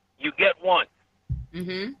 you get one.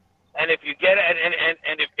 Mm-hmm. And if you get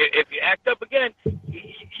and if you act up again,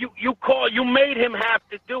 you made him have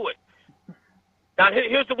to do it. Now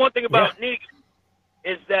here's the one thing about Negan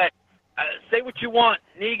is that say what you want,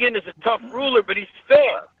 Negan is a tough ruler, but he's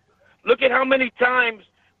fair. Look at how many times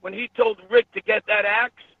when he told Rick to get that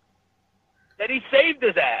axe, that he saved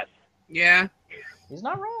his ass. Yeah, he's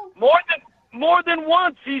not wrong. More than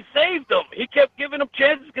once, he saved him. He kept giving him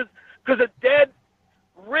chances because a dead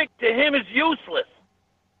Rick to him is useless.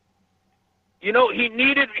 You know, he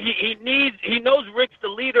knows Rick's the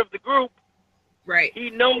leader of the group. Right.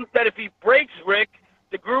 He knows that if he breaks Rick,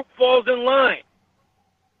 the group falls in line.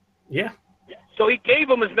 Yeah. So he gave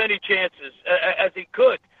him as many chances as he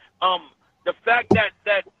could. The fact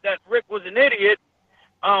that Rick was an idiot,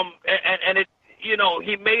 and it, you know,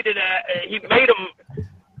 he made him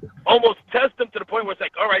almost test him to the point where it's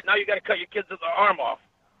like, all right, now you got to cut your kid's arm off.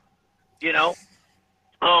 You know,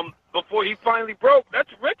 before he finally broke. That's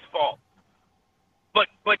Rick's fault.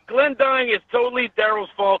 But Glenn dying is totally Daryl's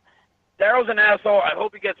fault. Daryl's an asshole. I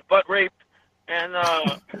hope he gets butt raped, and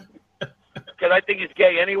because I think he's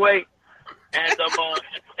gay anyway, and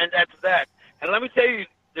that's that. And let me tell you,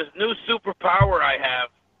 this new superpower I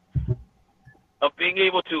have of being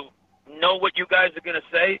able to know what you guys are gonna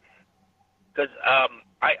say, because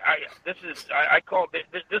I called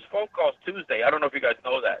this phone call is Tuesday. I don't know if you guys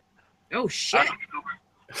know that. Oh shit!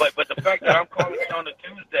 But the fact that I'm calling it on a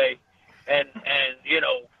Tuesday. And you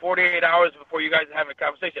know, 48 hours before you guys are having a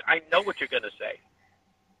conversation, I know what you're going to say.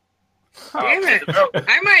 Damn it.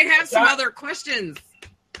 I might have some other questions.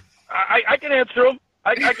 I can answer them.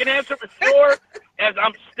 I can answer for sure as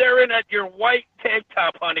I'm staring at your white tank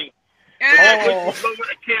top, honey. Lower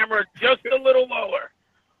the camera just a little lower.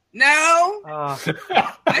 No.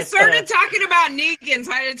 I started talking about Negan,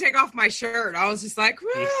 so I had to take off my shirt. I was just like, woo.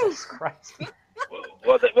 Jesus Christ.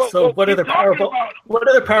 So what are the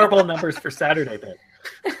Powerball numbers for Saturday then?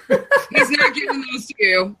 He's not giving those to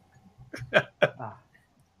you.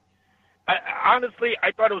 Honestly,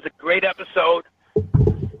 I thought it was a great episode.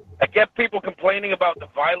 I get people complaining about the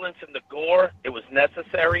violence and the gore. It was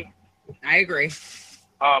necessary. I agree.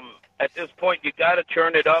 At this point, you got to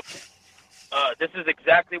turn it up. This is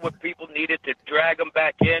exactly what people needed to drag them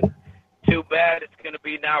back in. Too bad it's going to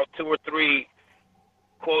be now 2 or 3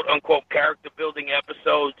 quote-unquote character-building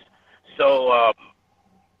episodes. So,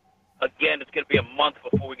 again, it's going to be a month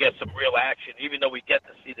before we get some real action, even though we get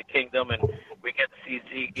to see the kingdom and we get to see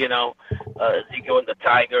Zeke, you know, Zeke and the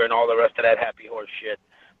tiger and all the rest of that happy horse shit.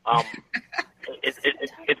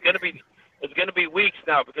 It's going to be weeks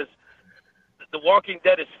now because The Walking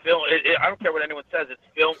Dead is filmed. I don't care what anyone says. It's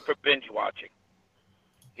filmed for binge watching.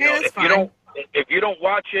 You know, if you don't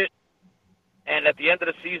watch it, and at the end of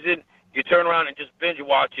the season you turn around and just binge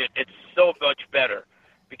watch it, it's so much better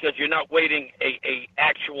because you're not waiting a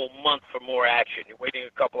actual month for more action. You're waiting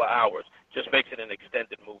a couple of hours. Just makes it an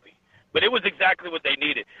extended movie. But it was exactly what they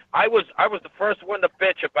needed. I was the first one to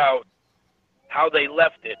bitch about how they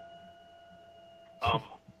left it.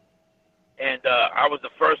 And I was the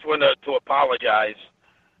first one to apologize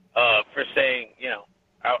for saying, you know,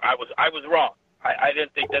 I was wrong. I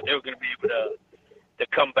didn't think that they were going to be able to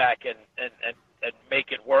come back and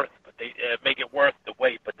make it worth, but they make it worth the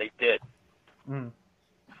wait. But they did. Mm.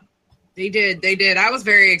 They did. I was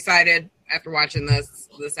very excited after watching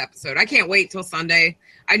this episode. I can't wait till Sunday.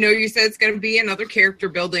 I know you said it's going to be another character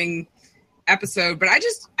building episode, but I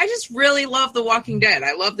just really love The Walking Dead.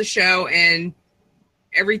 I love the show and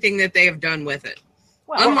everything that they have done with it.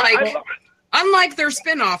 Well, unlike their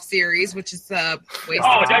spin-off series, which is waste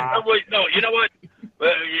of time. No, you know what?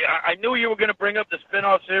 I knew you were going to bring up the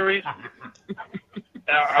spin-off series.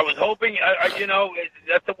 I was hoping, you know,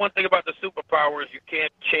 that's the one thing about the superpower is you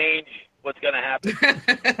can't change what's going to happen.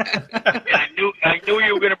 And I knew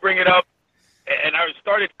you were going to bring it up, and I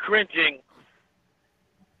started cringing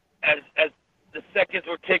as the seconds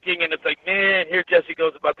were ticking, and it's like, man, here Jesse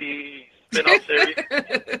goes about the spin-off series.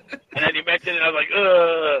 And then you mentioned it, and I was like,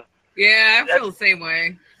 ugh. Yeah, I feel the same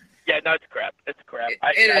way. Yeah, no, it's crap. It's crap.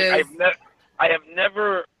 It is. I have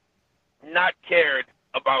never not cared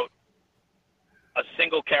about a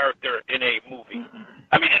single character in a movie.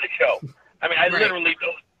 I mean, in a show. I mean, I literally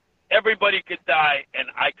don't. Everybody could die, and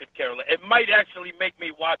I could care less. It might actually make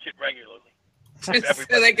me watch it regularly. So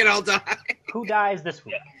they can all die. Who dies this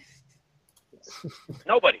week?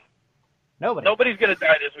 Nobody. Nobody's gonna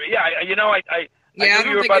die this week. Yeah, I don't think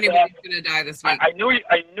anybody's gonna die this week. I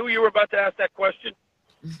knew you were about to ask that question,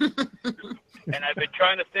 and I've been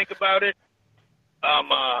trying to think about it.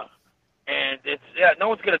 And no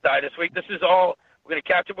one's going to die this week. This is all, we're going to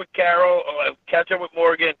catch up with Carol, catch up with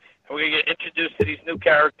Morgan, and we're going to get introduced to these new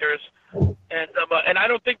characters. And I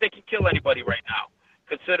don't think they can kill anybody right now,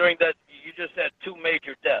 considering that you just had 2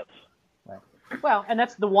 major deaths. Right. Well, and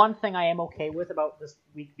that's the one thing I am okay with about this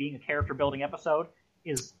week being a character-building episode,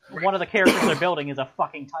 is one of the characters they're building is a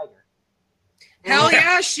fucking tiger. Hell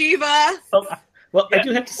yeah, Shiva! Well, I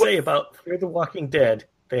do have to say about Fear the Walking Dead,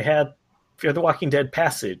 they had Fear the Walking Dead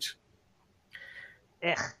Passage.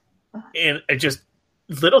 Ugh. And it just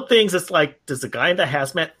little things. It's like, does the guy in the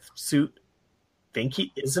hazmat suit think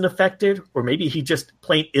he isn't affected? Or maybe he just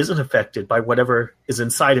plain isn't affected by whatever is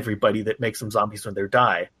inside everybody that makes them zombies when they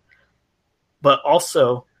die. But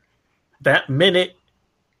also, that minute,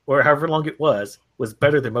 or however long it was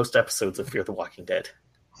better than most episodes of Fear the Walking Dead.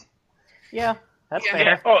 Yeah, that's fair.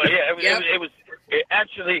 Yeah. Oh, yeah. It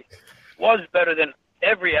actually was better than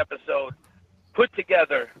every episode put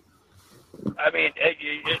together. I mean,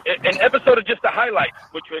 an episode of just the highlights,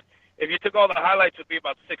 which would, if you took all the highlights, would be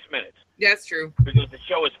about 6 minutes. That's true. Because the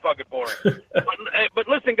show is fucking boring. but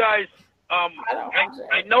listen, guys,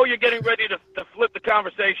 I know you're getting ready to flip the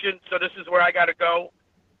conversation, so this is where I got to go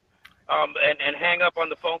and hang up on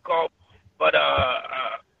the phone call. But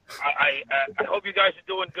I hope you guys are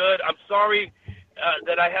doing good. I'm sorry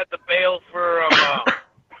that I had to bail for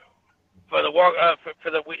the walk for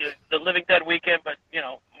the Living Dead weekend, but most you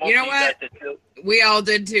know of you what? guys did too. We all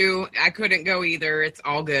did too. I couldn't go either. It's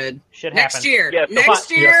all good. Shit Next happens. year. Yeah, Next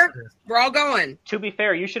year, we're all going. To be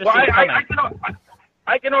fair, you should have Well, seen it coming.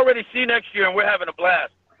 I can already see next year, and we're having a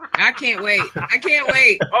blast. I can't wait. I can't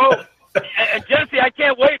wait. Oh, and Jesse, I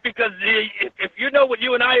can't wait because if you know what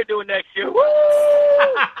you and I are doing next year, woo!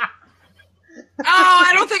 Oh,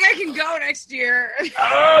 I don't think I can go next year.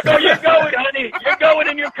 Oh, no, you're going, honey. You're going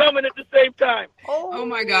and you're coming at the same time. Oh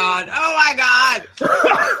my God. Oh my God.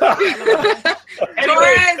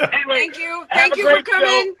 Anyway, thank you. Thank you for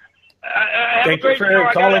coming. Thank you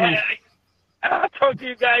for calling. I'll talk to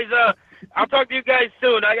you guys. I'll talk to you guys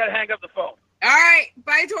soon. I got to hang up the phone. All right.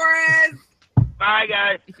 Bye, Torres. Bye,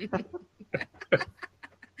 guys.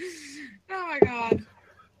 Oh my God.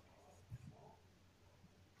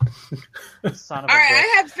 Son of All a right, bitch.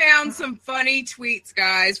 I have found some funny tweets,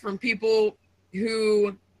 guys, from people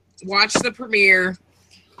who watched the premiere.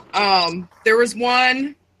 There was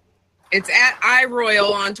one. It's at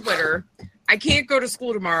iRoyal on Twitter. I can't go to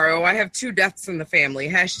school tomorrow. I have 2 deaths in the family. #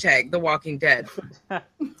 The Walking Dead. From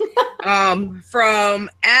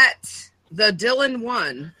at the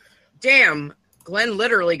Dylan1. Damn, Glenn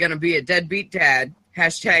literally going to be a deadbeat dad. #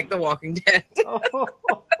 The Walking Dead.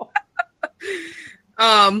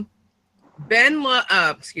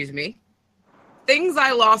 Excuse me. Things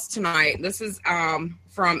I lost tonight. This is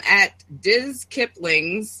from at Diz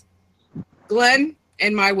Kipling's. Glenn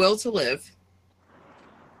and My Will to Live.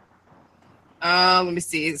 Let me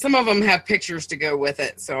see. Some of them have pictures to go with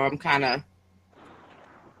it, so I'm kind of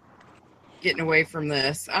getting away from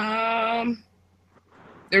this.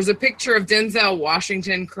 There's a picture of Denzel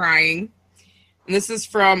Washington crying. And this is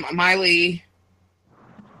from Miley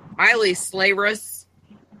Slayrus.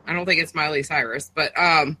 I don't think it's Miley Cyrus, but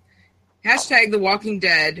 # The Walking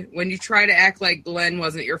Dead. When you try to act like Glenn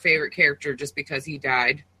wasn't your favorite character just because he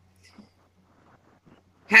died. #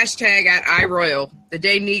 at iRoyal. The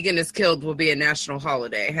day Negan is killed will be a national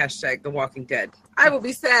holiday. # The Walking Dead. I will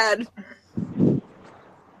be sad.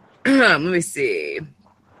 Let me see.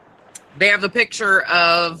 They have a picture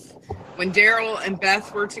of when Daryl and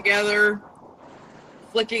Beth were together,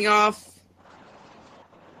 flicking off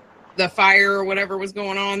the fire or whatever was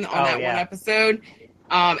going on that one episode.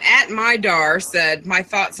 At Mydar said, my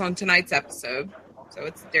thoughts on tonight's episode. So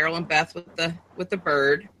it's Daryl and Beth with the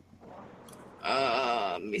bird.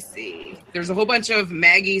 Let me see. There's a whole bunch of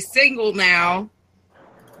Maggie single now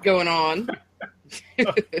going on.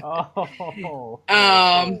 That's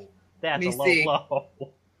a low.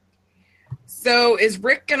 So is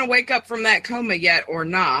Rick going to wake up from that coma yet or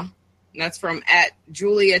nah? And that's from at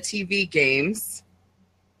Julia TV Games.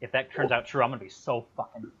 If that turns out true, I'm going to be so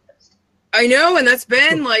fucking pissed. I know, and that's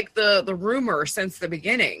been like the rumor since the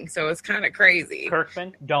beginning. So it's kind of crazy.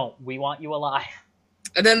 Kirkman, don't. We want you alive.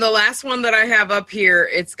 And then the last one that I have up here,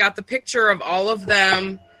 it's got the picture of all of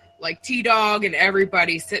them, like T-Dog and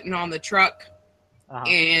everybody sitting on the truck. Uh-huh.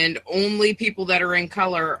 And only people that are in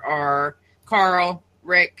color are Carl,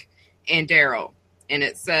 Rick, and Daryl. And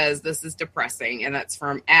it says, this is depressing. And that's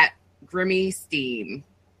from at Grimmy Steam.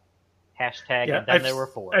 # and then there were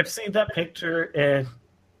 4. I've seen that picture, and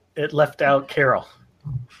it left out Carol.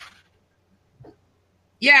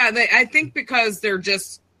 Yeah, I think because they're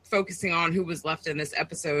just focusing on who was left in this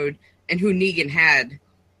episode and who Negan had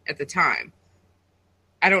at the time.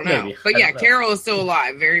 I don't know. Maybe. But I yeah, don't know. Carol is still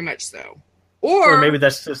alive, very much so. Or maybe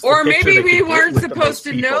that's just the or picture maybe they we could get weren't with the supposed most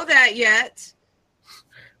to people. know that yet.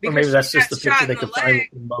 Or maybe because that's she just got the picture shot they in could the find leg.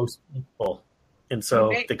 with most people. And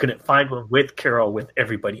so they couldn't find one with Carol with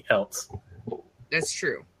everybody else. That's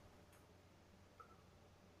true.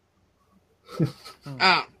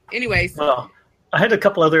 Anyways. Well, I had a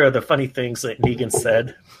couple other funny things that Negan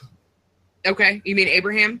said. Okay. You mean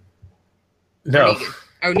Abraham? No. Negan?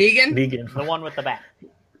 Oh, Negan? Negan. The one with the bat.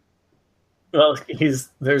 Well,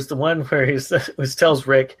 there's the one where he tells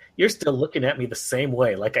Rick, "You're still looking at me the same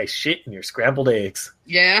way, like I shit in your scrambled eggs."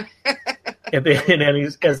 Yeah. And then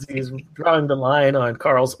as he's drawing the line on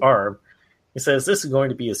Carl's arm, he says, "This is going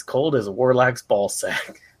to be as cold as a warlock's ball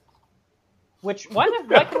sack." Which why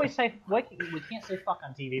can we say we can't say fuck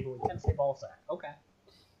on TV, but we can say ball sack? Okay.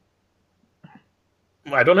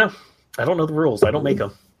 I don't know. I don't know the rules. I don't make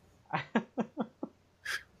them. I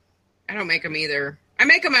don't make them either. I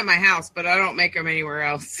make them at my house, but I don't make them anywhere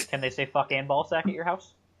else. Can they say fuck and ball sack at your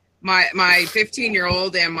house? My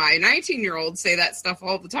 15-year-old and my 19-year-old say that stuff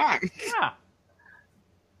all the time. Yeah.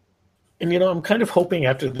 And I'm kind of hoping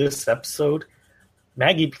after this episode,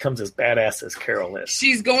 Maggie becomes as badass as Carol is.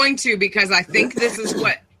 She's going to, because I think this is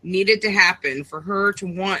what needed to happen for her to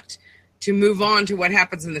want to move on to what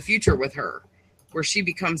happens in the future with her, where she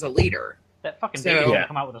becomes a leader. That fucking baby's gonna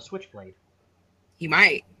come out with a switchblade. He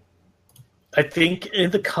might. I think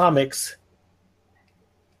in the comics,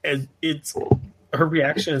 her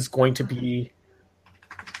reaction is going to be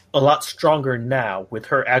a lot stronger now with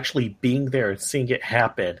her actually being there and seeing it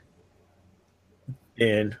happen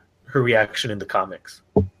than her reaction in the comics.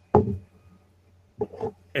 And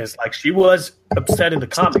it's like she was upset in the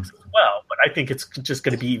comics as well, but I think it's just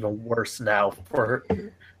going to be even worse now for her,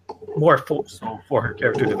 more so for her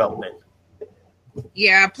character development.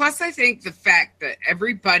 Yeah, plus I think the fact that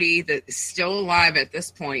everybody that is still alive at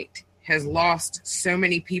this point has lost so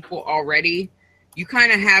many people already, you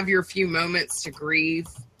kind of have your few moments to grieve,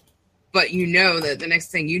 but you know that the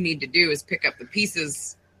next thing you need to do is pick up the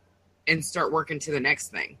pieces and start working to the next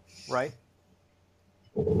thing. Right.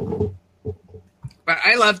 But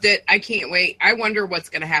I loved it. I can't wait. I wonder what's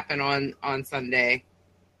going to happen on Sunday.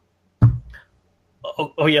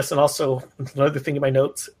 Oh, yes, and also another thing in my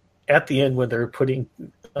notes, at the end when they're putting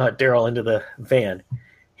Daryl into the van,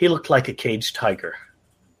 he looked like a caged tiger.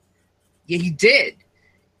 Yeah, he did.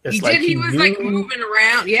 It's he like did. He was like moving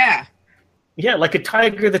around. Yeah. Yeah, like a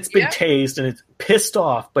tiger that's been tased and it's pissed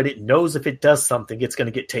off, but it knows if it does something, it's going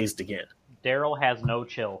to get tased again. Daryl has no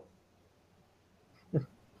chill.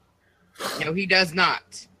 No, he does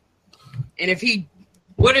not. And if he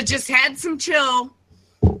would have just had some chill,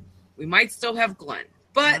 we might still have Glenn.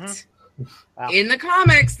 But in the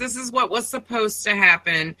comics, this is what was supposed to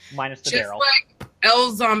happen. Minus the just Daryl. like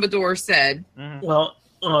El Zombador said. Mm-hmm. Well,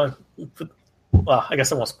 I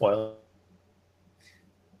guess I won't spoil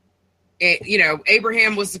it.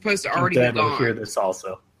 Abraham was supposed to already be Dad will gone. hear this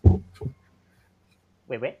also.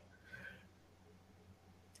 Wait.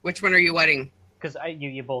 Which one are you wedding? Because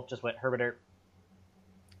you both just went Herbert.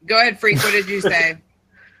 Go ahead, Freak. What did you say?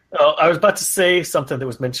 Oh, I was about to say something that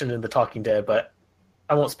was mentioned in The Talking Dead, but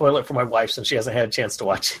I won't spoil it for my wife since she hasn't had a chance to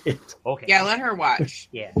watch it. Okay. Yeah, let her watch.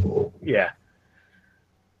 Yeah. Yeah.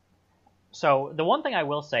 So the one thing I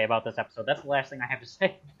will say about this episode, that's the last thing I have to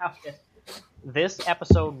say about it. This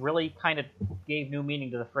episode really kind of gave new meaning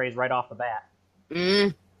to the phrase right off the bat.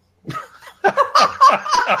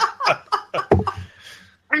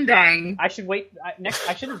 I'm dying. I should wait.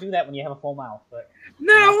 I shouldn't do that when you have a full mouth. But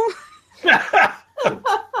no.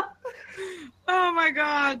 Oh my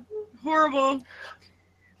god, horrible.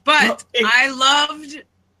 But I loved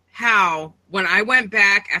how when I went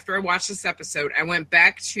back after I watched this episode, I went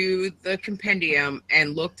back to the compendium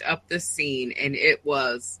and looked up this scene, and it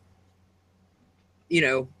was,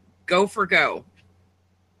 go for go.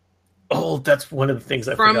 Oh, that's one of the things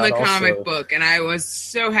I from forgot the comic also. book, and I was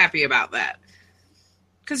so happy about that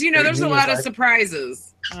because there's a lot of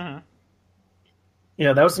surprises. Uh-huh.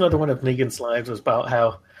 Yeah, that was another one of Negan's lines. Was about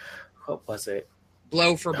how, what was it?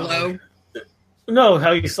 Blow for blow. No,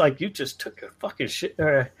 how he's like, you just took a fucking hit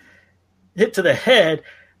to the head,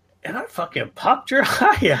 and I fucking popped your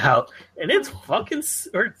eye out, and it's fucking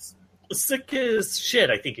it's sick as shit.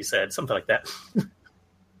 I think he said something like that. And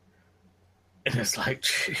it's like,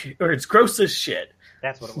 or it's gross as shit.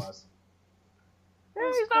 That's what it was.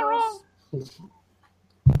 He's not wrong.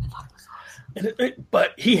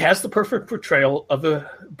 But he has the perfect portrayal of a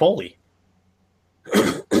bully.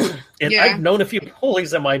 And Yeah. I've known a few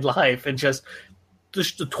bullies in my life, and just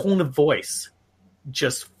the tone of voice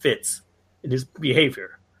just fits in his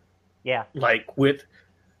behavior. Yeah. Like with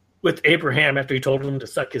with Abraham after he told him to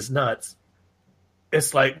suck his nuts.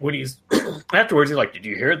 It's like when he's afterwards, he's like, "Did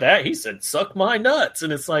you hear that?" He said, "Suck my nuts,"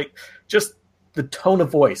 and it's like just the tone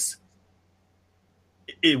of voice.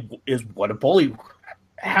 It is what a bully,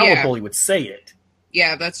 how a bully would say it.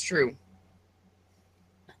 Yeah, that's true.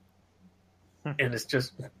 And it's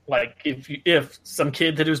just like if some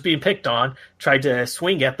kid that was being picked on tried to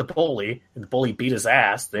swing at the bully and the bully beat his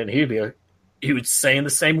ass, then he would say in the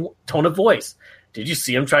same tone of voice, "Did you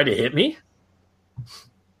see him try to hit me?"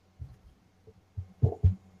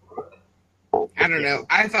 I don't know.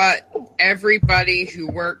 I thought everybody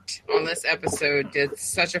who worked on this episode did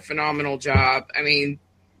such a phenomenal job. I mean,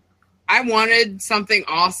 I wanted something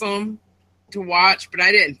awesome to watch, but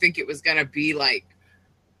I didn't think it was going to be like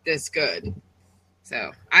this good.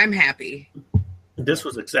 So I'm happy. This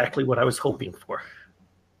was exactly what I was hoping for.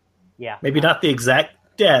 Yeah. Maybe not the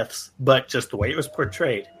exact deaths, but just the way it was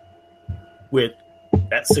portrayed with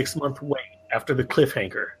that 6-month wait after the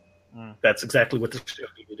cliffhanger. That's exactly what the show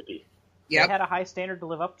needed to be. Yep. They had a high standard to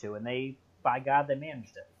live up to, and by God, they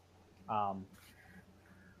managed it.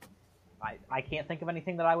 I can't think of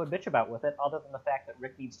anything that I would bitch about with it, other than the fact that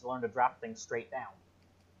Rick needs to learn to drop things straight down.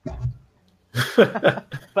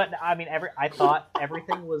 But I mean, I thought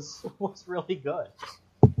everything was really good.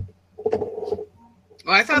 Well,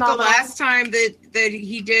 I thought the last time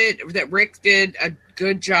that Rick did a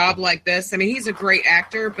good job like this. I mean, he's a great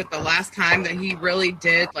actor, but the last time that he really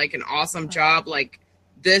did like an awesome job like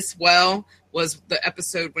this was the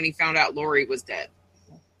episode when he found out Lori was dead.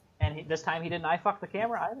 And this time he didn't eye fuck the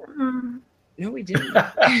camera either. No, he didn't.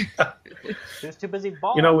 He was too busy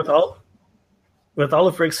balling. You know, with all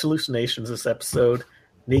of Rick's hallucinations this episode,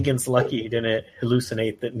 Negan's lucky he didn't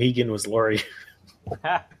hallucinate that Negan was Lori.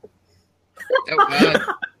 Oh, God.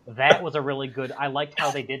 That was a really good. I liked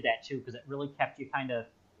how they did that too, because it really kept you kind of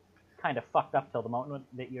fucked up till the moment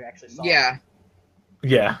that you actually saw. Yeah.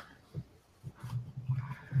 It. Yeah.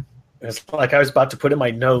 It's like I was about to put in my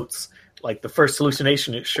notes, like the first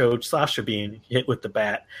hallucination it showed Sasha being hit with the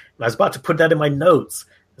bat, and I was about to put that in my notes.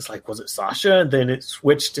 It's like, was it Sasha? And then it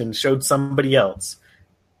switched and showed somebody else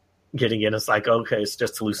getting in. It's like, okay, it's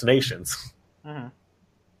just hallucinations. Mm-hmm.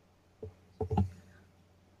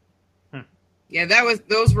 Yeah,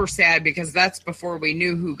 those were sad because that's before we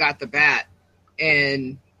knew who got the bat.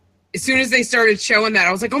 And as soon as they started showing that,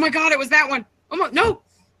 I was like, oh my God, it was that one. Oh my, no.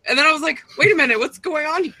 And then I was like, wait a minute, what's going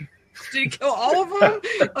on here? Did he kill all of them?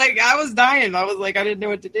 Like, I was dying. I was like, I didn't know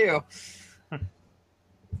what to do.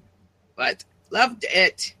 But loved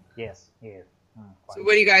it. Yes, yes. So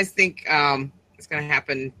what do you guys think is going to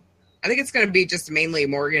happen? I think it's going to be just mainly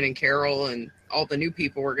Morgan and Carol and all the new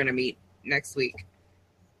people we're going to meet next week.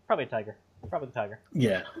 Probably Tiger. Probably the Tiger.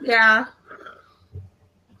 Yeah. Yeah.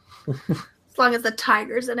 As long as the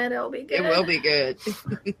Tiger's in it, it'll be good. It will be good.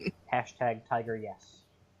 Hashtag Tiger yes.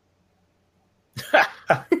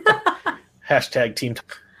 Hashtag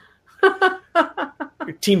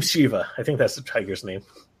Team Shiva. I think that's the Tiger's name.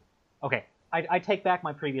 Okay. I take back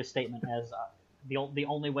my previous statement as the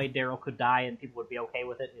only way Daryl could die and people would be okay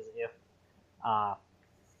with it is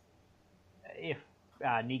if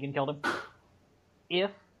Negan killed him. If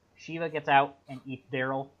Shiva gets out and eats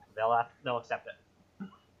Daryl, they'll accept it.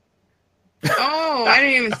 Oh, I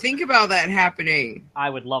didn't even think about that happening. I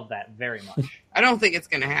would love that very much. I don't think it's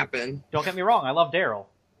going to happen. Don't get me wrong, I love Daryl.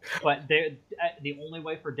 But the only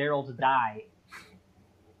way for Daryl to die,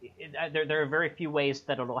 there are very few ways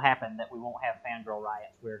that it'll happen that we won't have fangirl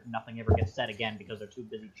riots where nothing ever gets said again because they're too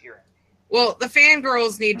busy cheering. Well, the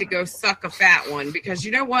fangirls need to go suck a fat one because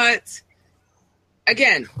you know what?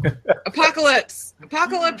 Again, Apocalypse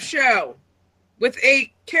show with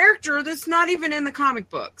a character that's not even in the comic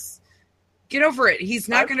books. Get over it. He's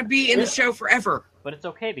not going to be in the show forever. But it's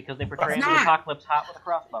okay because they portray him as Apocalypse hot with a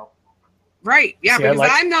crossbow. Right. Yeah, See, because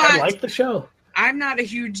I like the show. I'm not a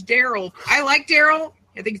huge Daryl. I like Daryl.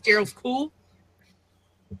 I think Daryl's cool.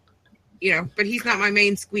 You know, but he's not my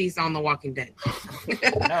main squeeze on The Walking Dead.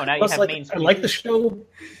 No, now you Plus, have main squeeze. I like the show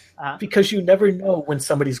because you never know when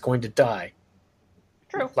somebody's going to die.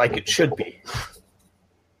 True. Like it should be.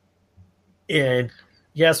 And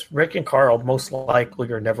yes, Rick and Carl most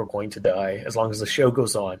likely are never going to die as long as the show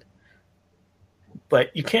goes on.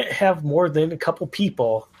 But you can't have more than a couple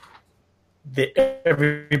people that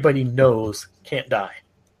everybody knows can't die.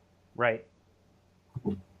 Right.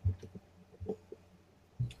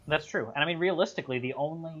 That's true. And I mean, realistically, the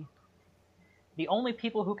only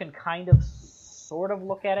people who can kind of sort of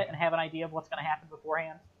look at it and have an idea of what's going to happen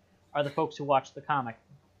beforehand are the folks who watch the comic.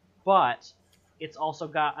 But it's also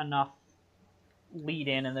got enough lead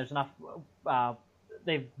in, and there's enough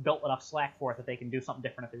they've built enough slack for it that they can do something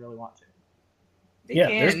different if they really want to.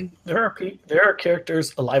 there are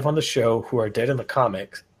characters alive on the show who are dead in the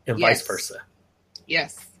comics, and vice versa.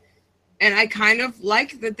 Yes. And I kind of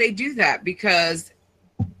like that they do that, because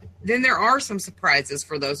then there are some surprises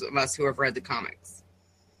for those of us who have read the comics.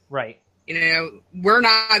 Right. You know, we're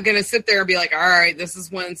not going to sit there and be like, all right, this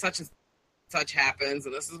is when such and such happens,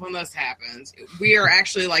 and this is when this happens. We are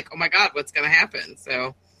actually like, oh my God, what's going to happen?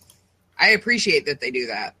 So I appreciate that they do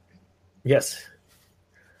that. Yes.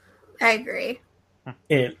 I agree.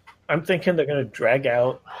 And I'm thinking they're going to drag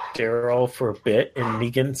out Daryl for a bit in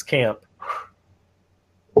Negan's camp.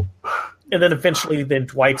 And then eventually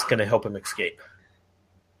Dwight's going to help him escape.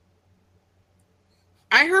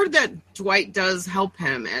 I heard that Dwight does help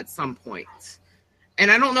him at some point.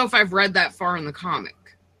 And I don't know if I've read that far in the comic.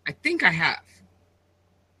 I think I have.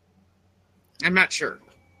 I'm not sure.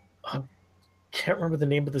 I can't remember the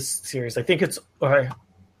name of this series. I think it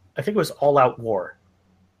was All Out War.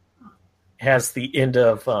 It has the end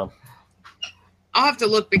of... I'll have to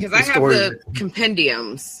look, because I have the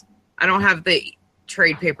compendiums. I don't have the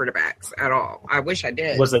trade paperbacks at all. I wish I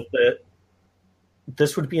did. Was it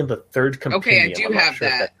this would be in the third compendium. Okay, I do have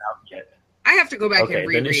that. I have to go back and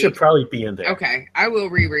reread. Then it should probably be in there. Okay, I will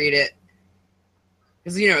reread it.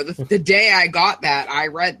 Because, you know, the day I got that, I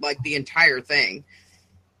read, like, the entire thing.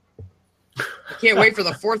 I can't wait for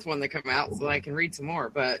the fourth one to come out so I can read some more.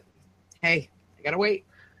 But, hey, I gotta wait.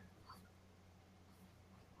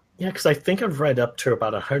 Yeah, because I think I've read up to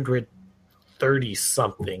about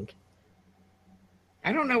 130-something.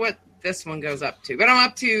 I don't know what this one goes up to, but I'm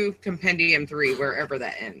up to Compendium 3, wherever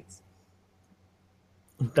that ends.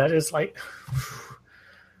 That is like...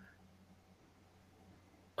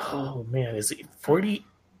 Oh, man, is it 48-ish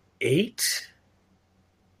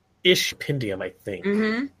compendium, I think.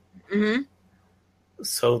 Mm-hmm. Mm-hmm.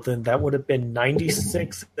 So then that would have been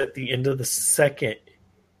 96 at the end of the second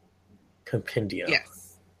compendium.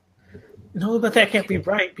 Yes. No, but that can't be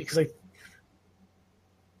right, because I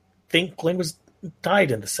think Glenn died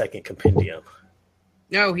in the second compendium.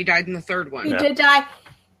 No, he died in the third one. He did die.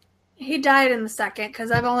 He died in the second, because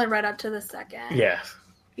I've only read up to the second. Yeah.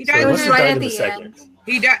 He died, right at the end.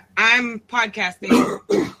 He died. I'm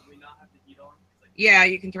podcasting. Yeah,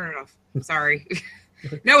 you can turn it off. Sorry.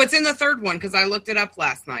 No, it's in the third one, because I looked it up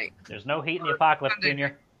last night. There's no heat in the apocalypse,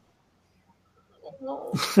 Junior.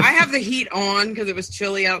 I have the heat on because it was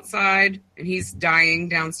chilly outside, and he's dying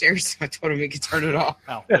downstairs, so I told him he could turn it off.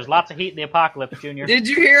 Oh, there's lots of heat in the apocalypse, Junior. Did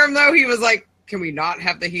you hear him, though? He was like, can we not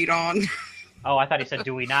have the heat on? Oh, I thought he said,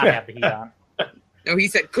 do we not have the heat on? No, he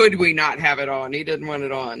said, could we not have it on? He didn't want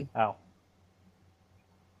it on. Oh.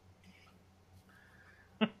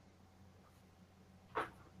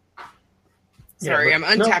 Sorry, I'm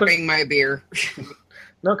untapping my beer.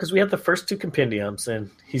 No, because we have the first two compendiums,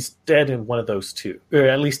 and he's dead in one of those two, or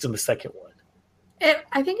at least in the second one.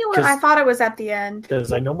 I think it was. I thought it was at the end.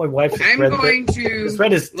 Because I know my wife has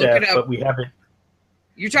read his death, but we haven't.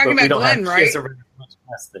 You're talking about Glenn, right? She hasn't read as much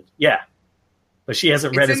past but she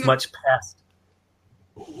hasn't read as much past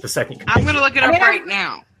the second compendium. I'm going to look it up right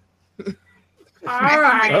now. All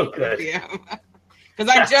right. Oh, good. Because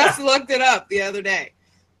I just looked it up the other day.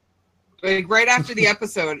 Like right after the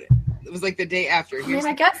episode. It was like the day after.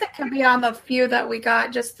 I guess it could be on the few that we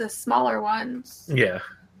got, just the smaller ones. Yeah.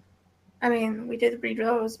 I mean, we did read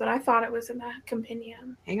those, but I thought it was in that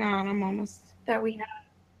compendium. Hang on, I'm almost that we had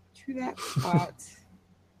to that spot.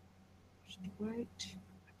 What?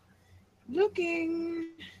 Looking.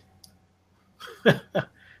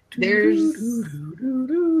 There's.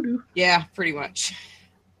 Yeah, pretty much.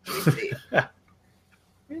 Let me see.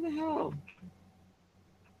 Where the hell?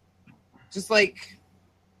 Just like.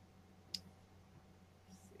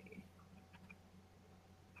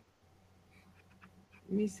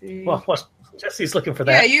 Let me see. Well, Jesse's looking for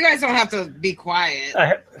that. Yeah, you guys don't have to be quiet.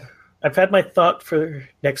 I've had my thought for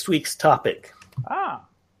next week's topic. Ah.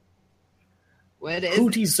 What is Who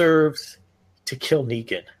deserves to kill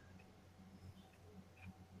Negan?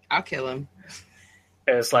 I'll kill him.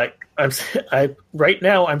 And it's like right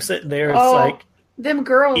now I'm sitting there. It's like them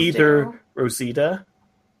girls either Rosita,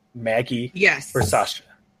 Maggie, or Sasha.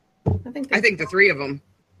 I think the three of them.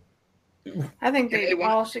 I think they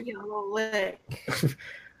all should get a little lick.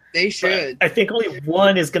 They should. But I think only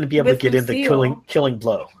one is going to be able to get in the killing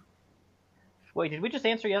blow. Wait, did we just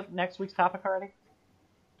answer next week's topic already?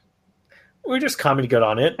 We're just commenting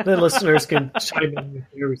on it. The listeners can chime in with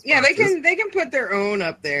your responses. Yeah, they can put their own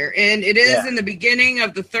up there, and it is in the beginning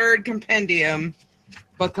of the third compendium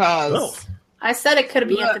because I said it could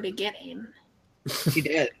be at the beginning. She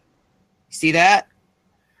did. See that?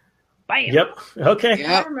 Bam. Yep. Okay.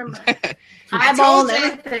 Yep. I remember. I Eyeball told and you.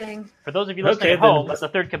 everything. For those of you listening Okay, at home, then- that's the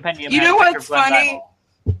third compendium. You has know a picture what's of Glenn's funny? eyeball.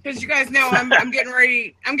 Because you guys know I'm getting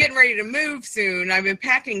ready. I'm getting ready to move soon. I've been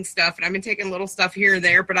packing stuff and I've been taking little stuff here and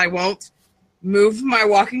there, but I won't move my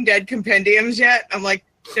Walking Dead compendiums yet. I'm like,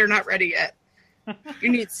 they're not ready yet.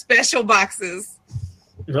 You need special boxes.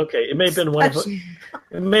 Okay, it may have been one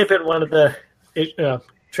of the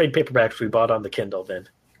trade paperbacks we bought on the Kindle. Then.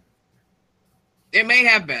 It may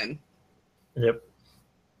have been. Yep.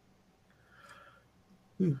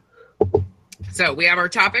 So we have our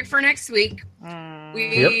topic for next week.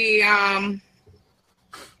 We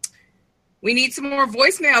need some more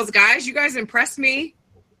voicemails, guys. You guys impressed me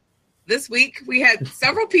this week. We had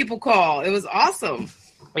several people call. It was awesome.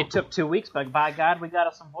 It took 2 weeks, but by God, we got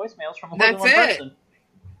us some voicemails from more That's than one it. person.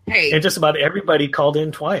 Hey, And just about everybody called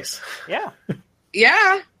in twice. Yeah.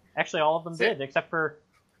 yeah. Actually, all of them did, except for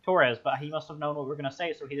Torres, but he must have known what we were going to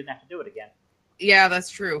say, so he didn't have to do it again. Yeah, that's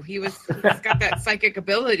true. He's got that psychic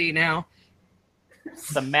ability now.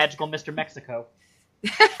 The magical Mr. Mexico.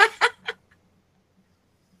 I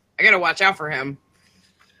gotta watch out for him.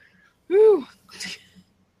 Whew.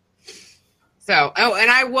 So,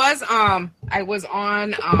 and I was on, I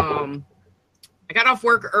got off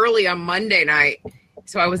work early on Monday night,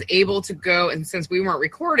 so I was able to go, and since we weren't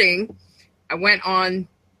recording, I went on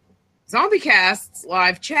ZombieCast's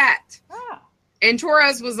live chat. And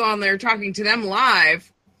Torres was on there talking to them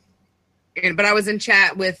live. But I was in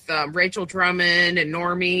chat with Rachel Drummond and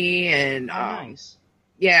Normie and nice.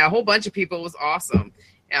 Yeah, a whole bunch of people. It was awesome.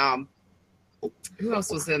 Who else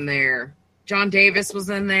was in there? John Davis was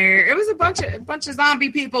in there. It was a bunch of zombie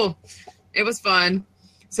people. It was fun.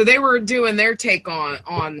 So they were doing their take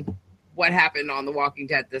on what happened on The Walking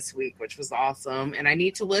Dead this week, which was awesome. And I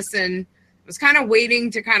need to listen. I was kind of waiting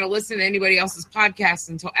to kind of listen to anybody else's podcast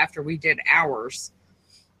until after we did ours.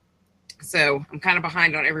 So I'm kind of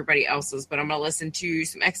behind on everybody else's, but I'm going to listen to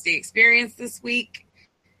some XD Experience this week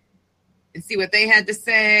and see what they had to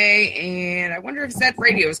say. And I wonder if Zed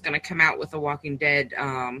Radio is going to come out with a Walking Dead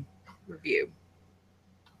review.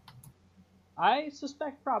 I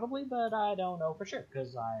suspect probably, but I don't know for sure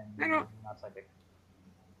because I'm not psychic.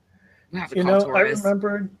 You know, I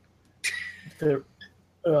remembered the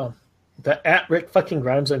at Rick fucking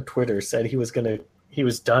Grimes on Twitter said he was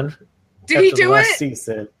done. Did he do the last it?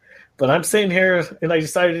 Season. But I'm sitting here and I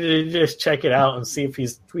decided to just check it out and see if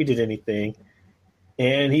he's tweeted anything.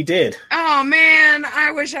 And he did. Oh, man.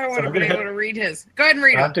 I wish I would have been able to read his. Go ahead and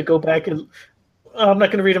read I him. have to go back and... I'm not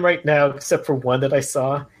going to read them right now, except for one that I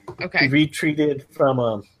saw. Okay. He retweeted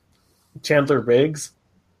from Chandler Riggs.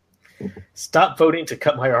 Stop voting to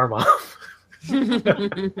cut my arm off.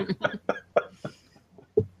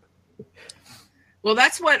 Well,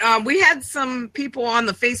 that's what... we had some people on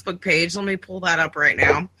the Facebook page. Let me pull that up right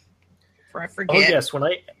now before I forget. Oh, yes. When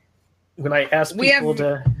I asked people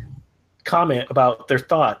to comment about their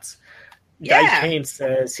thoughts, Guy Kane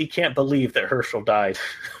says he can't believe that Herschel died.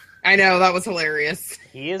 I know, that was hilarious.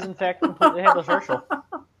 He is, in fact, completely headless Herschel.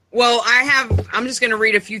 Well, I'm just going to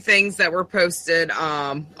read a few things that were posted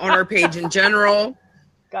on our page in general.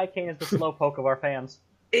 Guy Kane is the slowpoke of our fans.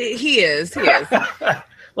 He is.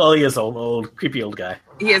 Well, he is old, creepy old guy.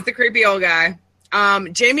 He is the creepy old guy.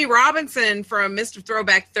 Jamie Robinson from Mr.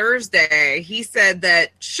 Throwback Thursday, he said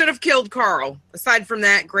that should have killed Carl. Aside from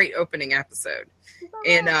that, great opening episode.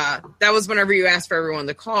 And that was whenever you asked for everyone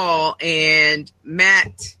to call. And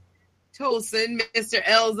Matt Tolson, Mr.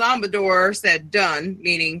 El Zombador, said done,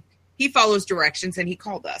 meaning he follows directions and he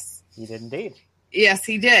called us. He did indeed. Yes,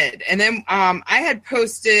 he did. And then I had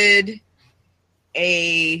posted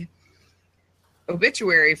a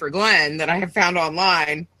obituary for Glenn that I had found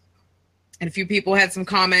online. And a few people had some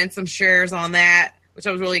comments, some shares on that, which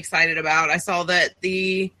I was really excited about. I saw that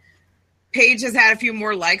the page has had a few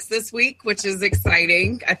more likes this week, which is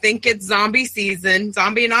exciting. I think it's zombie season,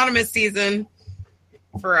 Zombie Anonymous season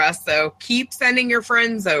for us. So keep sending your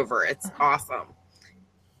friends over. It's awesome.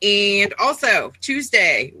 And also,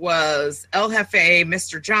 Tuesday was El Jefe,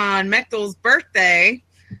 Mr. John Mechtel's birthday.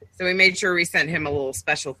 So we made sure we sent him a little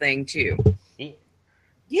special thing, too.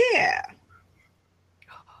 Yeah.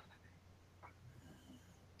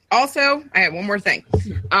 Also, I have one more thing.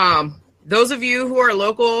 Those of you who are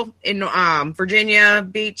local in Virginia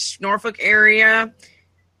Beach, Norfolk area,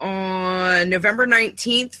 on November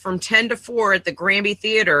 19th from 10 to 4 at the Granby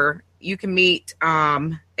Theater, you can meet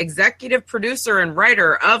executive producer and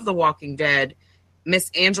writer of The Walking Dead, Miss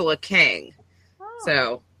Angela Kang.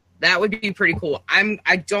 So that would be pretty cool. I'm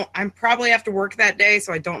probably have to work that day,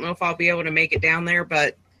 so I don't know if I'll be able to make it down there,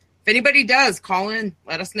 but if anybody does, call in,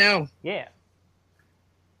 let us know. Yeah.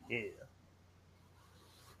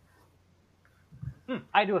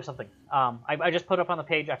 I do have something. I just put up on the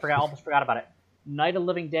page. Almost forgot about it. Night of the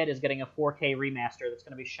Living Dead is getting a 4K remaster that's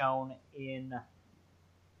going to be shown in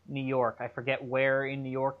New York. I forget where in New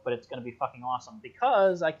York, but it's going to be fucking awesome.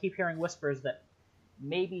 Because I keep hearing whispers that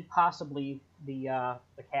maybe, possibly, the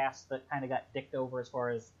cast that kind of got dicked over as far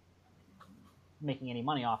as making any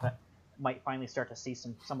money off it might finally start to see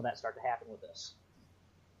some of that start to happen with this.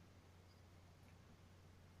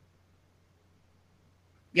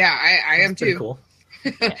 Yeah, I am too. Cool.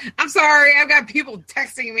 I'm sorry, I've got people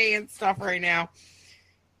texting me and stuff right now.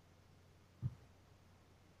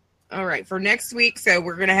 All right, for next week, so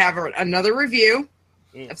we're going to have another review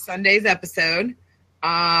of Sunday's episode.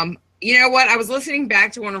 You know what? I was listening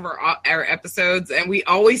back to one of our episodes, and we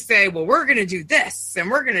always say, well, we're going to do this, and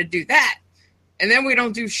we're going to do that. And then we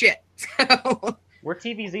don't do shit. We're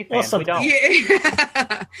TVZ fans. We don't.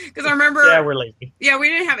 Yeah. Because I remember... Yeah, we're lazy. Yeah, we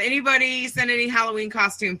didn't have anybody send any Halloween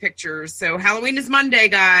costume pictures. So Halloween is Monday,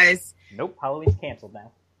 guys. Nope, Halloween's canceled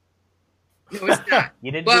now. No, it's not.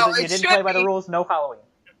 You didn't play by the rules, no Halloween.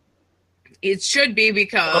 It should be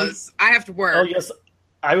because I have to work. Oh, yes.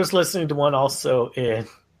 I was listening to one also, and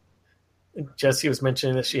Jessie was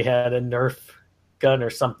mentioning that she had a Nerf gun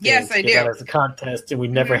or something. Yes, I do. As a contest, and we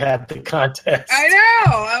never had the contest. I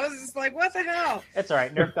know. I was just like, what the hell? It's all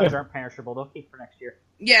right. Nerf guns aren't perishable. They'll keep for next year.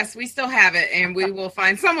 Yes, we still have it, and we will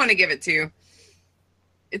find someone to give it to.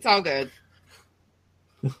 It's all good.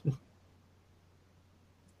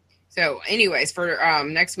 So, anyways, for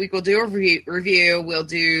next week, we'll do a review. We'll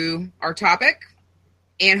do our topic,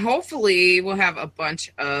 and hopefully we'll have a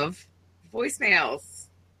bunch of voicemails.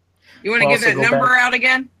 You want to give that number out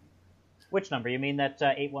again? Which number? You mean that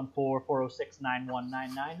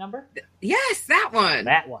 814-406-9199 number? Yes, that one.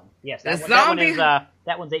 That one. Yes, that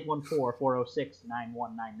one's 814-406-9199.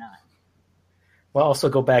 We'll also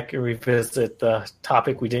go back and revisit the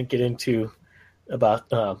topic we didn't get into about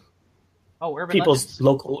people's legends.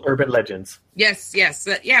 Local urban legends. Yes.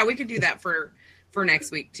 Yeah, we could do that for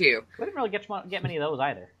next week, too. We didn't really get many of those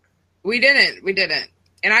either. We didn't.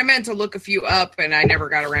 And I meant to look a few up, and I never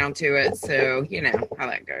got around to it, so you know how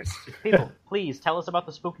that goes. People, please tell us about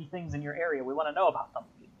the spooky things in your area. We want to know about them.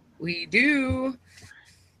 We do.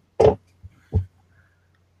 All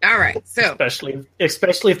right, so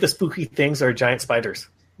especially if the spooky things are giant spiders.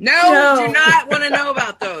 No. Do not want to know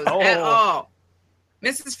about those at all.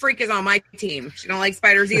 Mrs. Freak is on my team. She don't like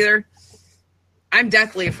spiders either. I'm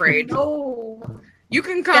deathly afraid. No. You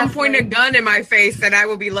can come point a gun in my face, and I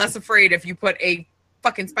will be less afraid if you put a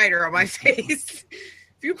fucking spider on my face.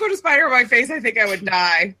 If you put a spider on my face, I think I would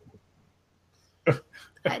die.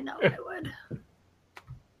 I know I would.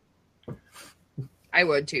 I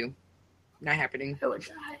would too. Not happening. I would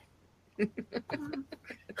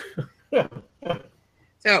die.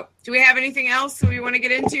 So, do we have anything else we want to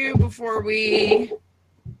get into before we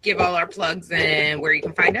give all our plugs and where you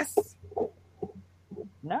can find us?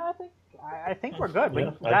 No, I think we're good. We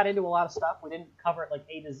got into a lot of stuff. We didn't cover it like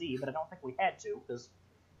A to Z, but I don't think we had to because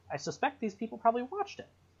I suspect these people probably watched it.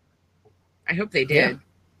 I hope they did.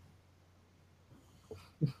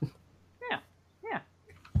 Yeah.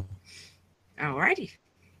 Alrighty.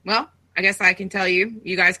 Well, I guess I can tell you.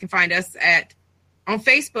 You guys can find us on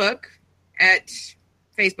Facebook at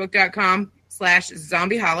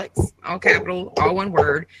facebook.com/zombieholics, all capital, all one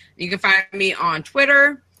word. You can find me on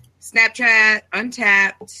Twitter, Snapchat,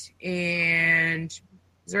 Untapped, and is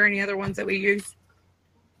there any other ones that we use?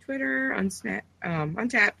 Twitter, Untapped,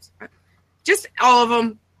 just all of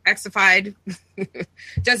them. Exified,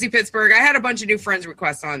 Jesse Pittsburgh. I had a bunch of new friends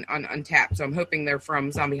requests on Untapped, so I'm hoping they're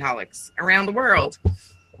from Zombieholics around the world.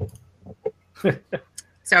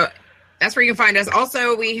 So that's where you can find us.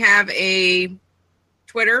 Also, we have a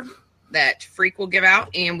Twitter that Freak will give out,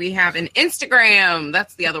 and we have an Instagram.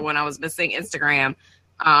 That's the other one I was missing, Instagram.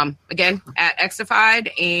 Again, at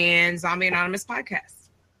Exified and Zombie Anonymous Podcast.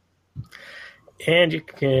 And you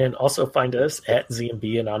can also find us at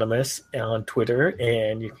ZMB Anonymous on Twitter,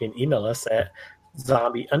 and you can email us at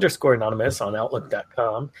zombie_anonymous on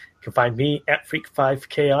outlook.com. You can find me at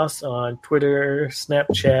Freak5Chaos on Twitter,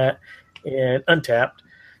 Snapchat, and Untapped.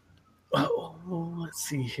 Oh, let's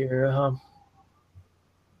see here.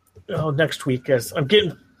 Next week, as I'm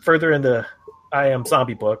getting further in the I Am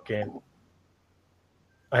Zombie book, and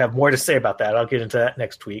I have more to say about that. I'll get into that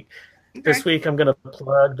next week. Okay. This week, I'm going to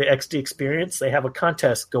plug the XD Experience. They have a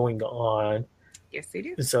contest going on. Yes, they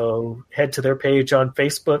do. So head to their page on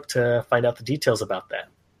Facebook to find out the details about that.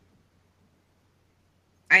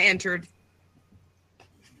 I entered.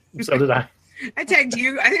 So did I. I tagged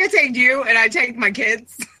you. I think I tagged you, and I tagged my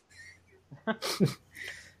kids.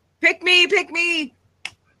 Pick me.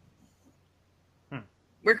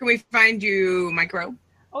 Where can we find you, Micro?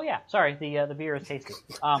 Oh yeah, sorry, the beer is tasty.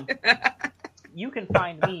 You can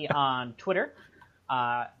find me on Twitter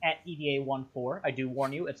at EDA14. I do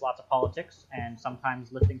warn you, it's lots of politics and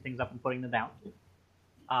sometimes lifting things up and putting them down.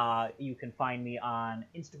 You can find me on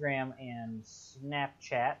Instagram and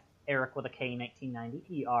Snapchat, Eric with a K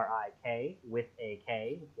 1990, ERIK with a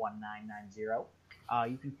K 1990.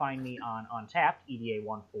 You can find me on Untapped,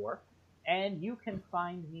 EDA14, and you can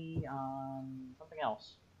find me on something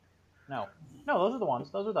else. No, those are the ones.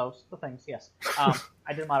 Those are the things, yes. I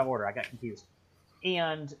did them out of order. I got confused.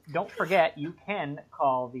 And don't forget, you can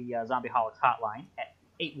call the Zombieholics hotline at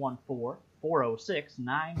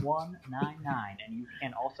 814-406-9199, and you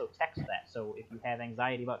can also text that. So if you have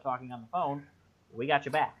anxiety about talking on the phone, we got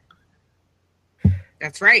you back.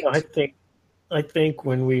 That's right. I think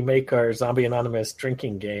when we make our Zombie Anonymous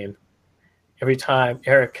drinking game, every time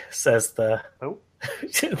Eric says the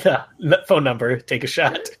phone number, take a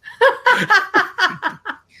shot.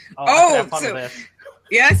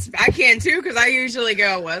 Yes, I can too, because I usually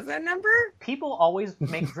go, what's that number? People always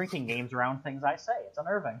make drinking games around things I say. It's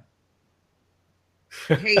unnerving.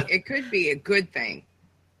 Hey, it could be a good thing.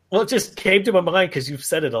 Well, it just came to my mind because you've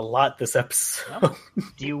said it a lot this episode. Well,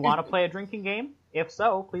 do you want to play a drinking game? If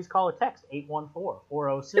so, please call or text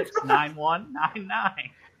 814-406-9199.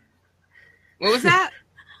 What was that?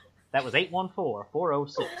 That was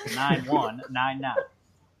 814-406-9199.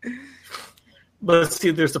 But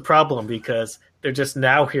see, there's a problem because they're just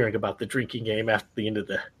now hearing about the drinking game after the end of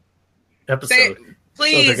the episode.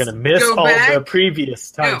 Please, so they're going to miss all the previous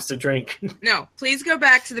times to drink. No, please go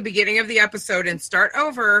back to the beginning of the episode and start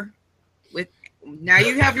over with. Now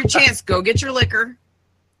you have your chance. Go get your liquor,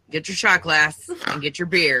 get your shot glass, and get your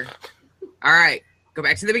beer. All right, go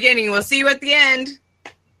back to the beginning. We'll see you at the end.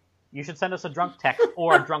 You should send us a drunk text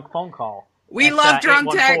or a drunk phone call. We love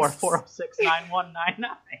drunk texts. 814-406-9199.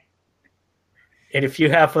 And if you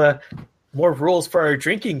have more rules for our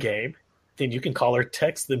drinking game, then you can call or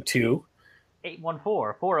text them to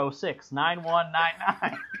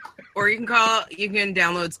 814-406-9199. Or you can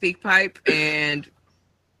download SpeakPipe and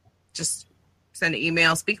just send an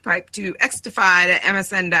email, SpeakPipe, to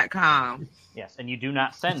xdefied@msn.com. Yes, and you do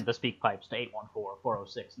not send the SpeakPipes to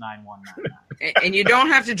 814-406-9199. And you don't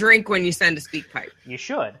have to drink when you send a SpeakPipe. You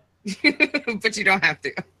should. But you don't have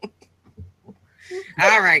to.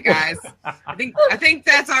 All right, guys. I think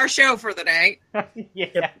that's our show for the day.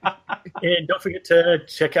 Yeah. And don't forget to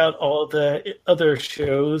check out all the other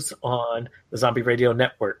shows on the Zombie Radio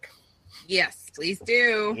Network. Yes, please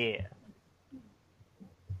do. Yeah.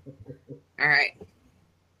 All right.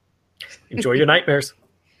 Enjoy your nightmares.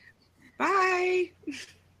 Bye.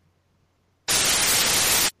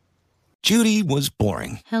 Judy was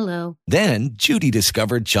boring. Hello. Then Judy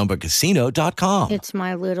discovered ChumbaCasino.com. It's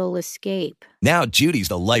my little escape. Now Judy's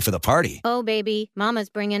the life of the party. Oh, baby, mama's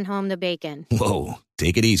bringing home the bacon. Whoa,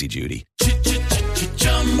 take it easy, Judy.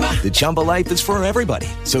 The Chumba life is for everybody.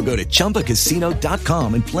 So go to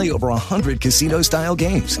ChumbaCasino.com and play over 100 casino-style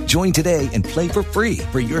games. Join today and play for free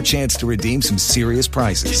for your chance to redeem some serious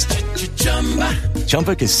prizes.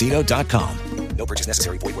 ChumbaCasino.com. No purchase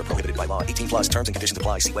necessary. Void where prohibited by law. 18+ terms and conditions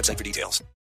apply. See website for details.